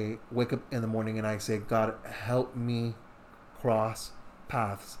 I wake up in the morning and I say, God, help me cross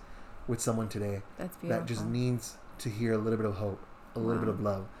paths with someone today that just needs to hear a little bit of hope, a little bit of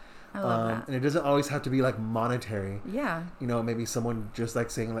love. I love that. And it doesn't always have to be like monetary. Yeah. Maybe someone just like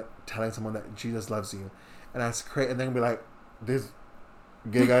saying, like telling someone that Jesus loves you. And that's great. And then be like, this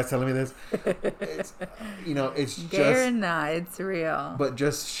gay guy's telling me this. It's, it's gay just... or not, it's real. But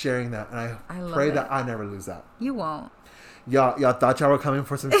just sharing that. And I love pray it. that I never lose that. You won't. Y'all thought y'all were coming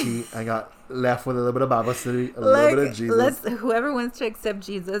for some tea and got left with a little bit of Bible study, a little bit of Jesus. Whoever wants to accept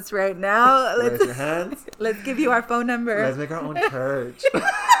Jesus right now, raise your hands. Let's give you our phone number. Let's make our own church.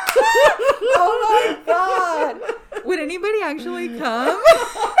 Oh my God. Would anybody actually come?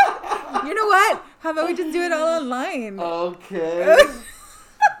 You know what? How about we just do it all online? Okay.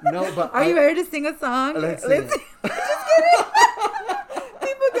 No, but are you ready to sing a song? Let's sing. Just kidding.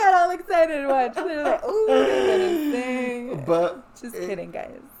 People got all excited to watch. They're like, "Ooh, we're gonna sing." But just kidding,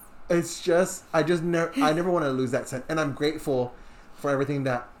 guys. It's just I never want to lose that sense, and I'm grateful for everything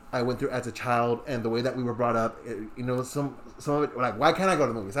that I went through as a child and the way that we were brought up. Some of it, like, why can't I go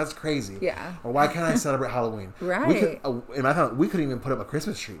to the movies? That's crazy. Yeah. Or why can't I celebrate Halloween? Right. In my family, we couldn't even put up a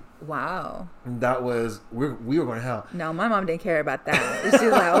Christmas tree. Wow. And that was we were going to hell. No, my mom didn't care about that. She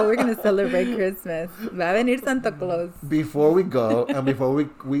was like, "Oh, we're gonna celebrate Christmas. Va a venir Santa Claus." Before we go and before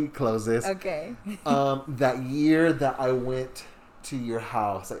we close this, okay. That year that I went to your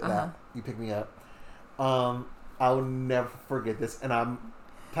house, like that, you picked me up. I'll never forget this, and I'm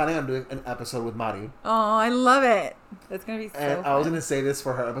planning on doing an episode with Mari. Oh, I love it. That's going to be so And fun. I was going to say this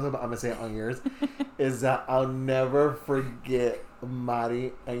for her episode, but I'm going to say it on yours. Is that I'll never forget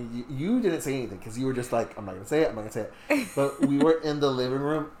Mari. And you didn't say anything because you were just like, I'm not going to say it. But we were in the living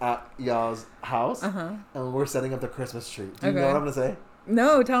room at y'all's house. And we're setting up the Christmas tree. Do you know what I'm going to say?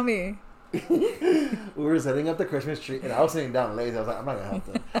 No, tell me. We were setting up the Christmas tree, and I was sitting down lazy. I was like, I'm not gonna help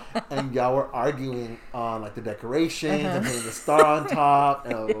them. And y'all were arguing on like the decorations and putting the star on top,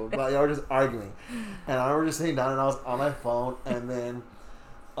 and y'all were just arguing. And I was just sitting down, and I was on my phone, and then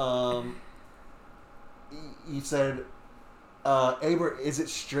you said, "Aber, is it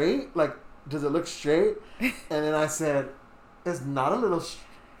straight? Like, does it look straight?" And then I said, "It's not a little."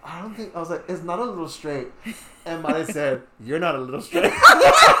 I don't think I was like, "It's not a little straight." And Mari said, "You're not a little straight."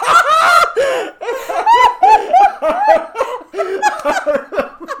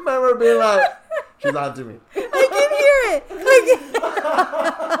 I remember being like, she's on to me. I can hear it.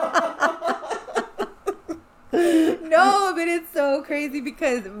 No, but it's so crazy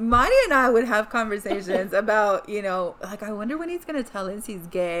because Monty and I would have conversations about, like, I wonder when he's going to tell us he's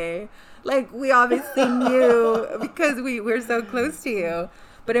gay. Like, we obviously knew because we're so close to you.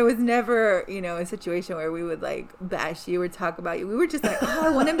 But it was never, a situation where we would, like, bash you or talk about you. We were just like, I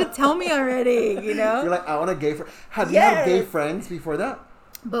want him to tell me already, You're like, I want a gay friend. Have you had gay friends before that?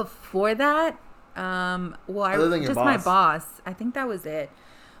 Before that, Other than your my boss. I think that was it.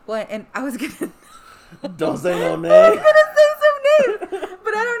 Well, and I was going to... Don't say no names. I was going to say some names,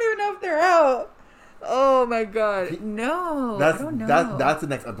 but I don't even know if they're out. Oh, my God. No, I don't know. That's the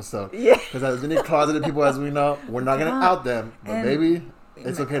next episode. Yeah. Because as many closeted people as we know, we're not going to out them. But baby...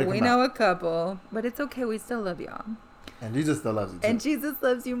 It's okay to come We know a couple, but it's okay. We still love y'all. And Jesus still loves you too. And Jesus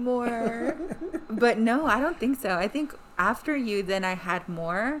loves you more. But no, I don't think so. I think after you, then I had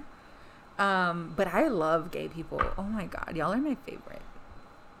more. But I love gay people. Oh my God. Y'all are my favorite.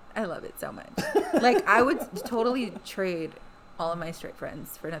 I love it so much. Like, I would totally trade all of my straight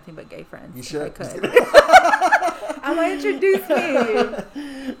friends for nothing but gay friends. You should. If I could. I want to introduce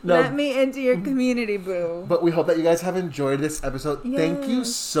me. Let me into your community, boo. But we hope that you guys have enjoyed this episode. Yes. Thank you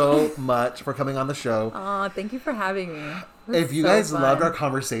so much for coming on the show. Oh, thank you for having me. If you guys loved our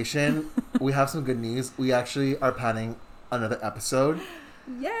conversation, we have some good news. We actually are planning another episode.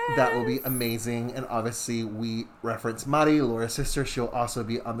 Yes. That will be amazing. And obviously, we reference Mari, Laura's sister. She'll also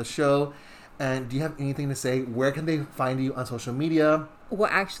be on the show. And do you have anything to say? Where can they find you on social media? Well,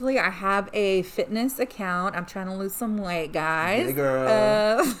 actually, I have a fitness account. I'm trying to lose some weight, guys. Hey,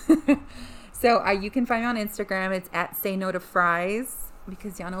 girl. So you can find me on Instagram. It's at Say No to Fries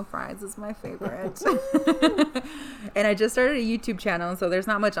because y'all know fries is my favorite. And I just started a YouTube channel, so there's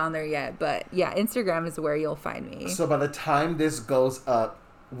not much on there yet. But yeah, Instagram is where you'll find me. So by the time this goes up,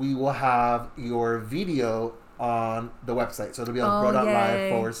 we will have your video on the website. So it'll be on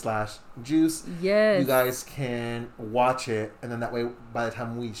grow.live/juice. Yes. You guys can watch it. And then that way, by the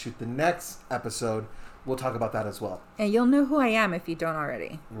time we shoot the next episode, we'll talk about that as well. And you'll know who I am if you don't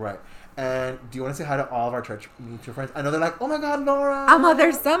already. Right. And do you want to say hi to all of our church mutual friends? I know they're like, oh my God, Laura.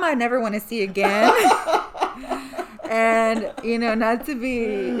 There's some I never want to see again. And, not to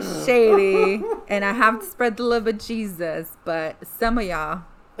be shady. And I have to spread the love of Jesus. But some of y'all.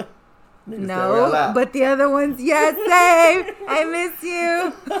 No, but the other ones, yes, Dave. I miss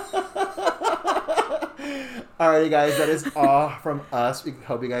you. Alrighty, guys, that is all from us. We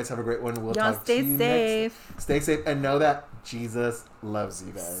hope you guys have a great one. We'll y'all talk to you safe. Next. Stay safe and know that Jesus loves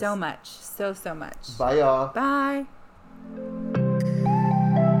you guys so much, so much. Bye, y'all. Bye.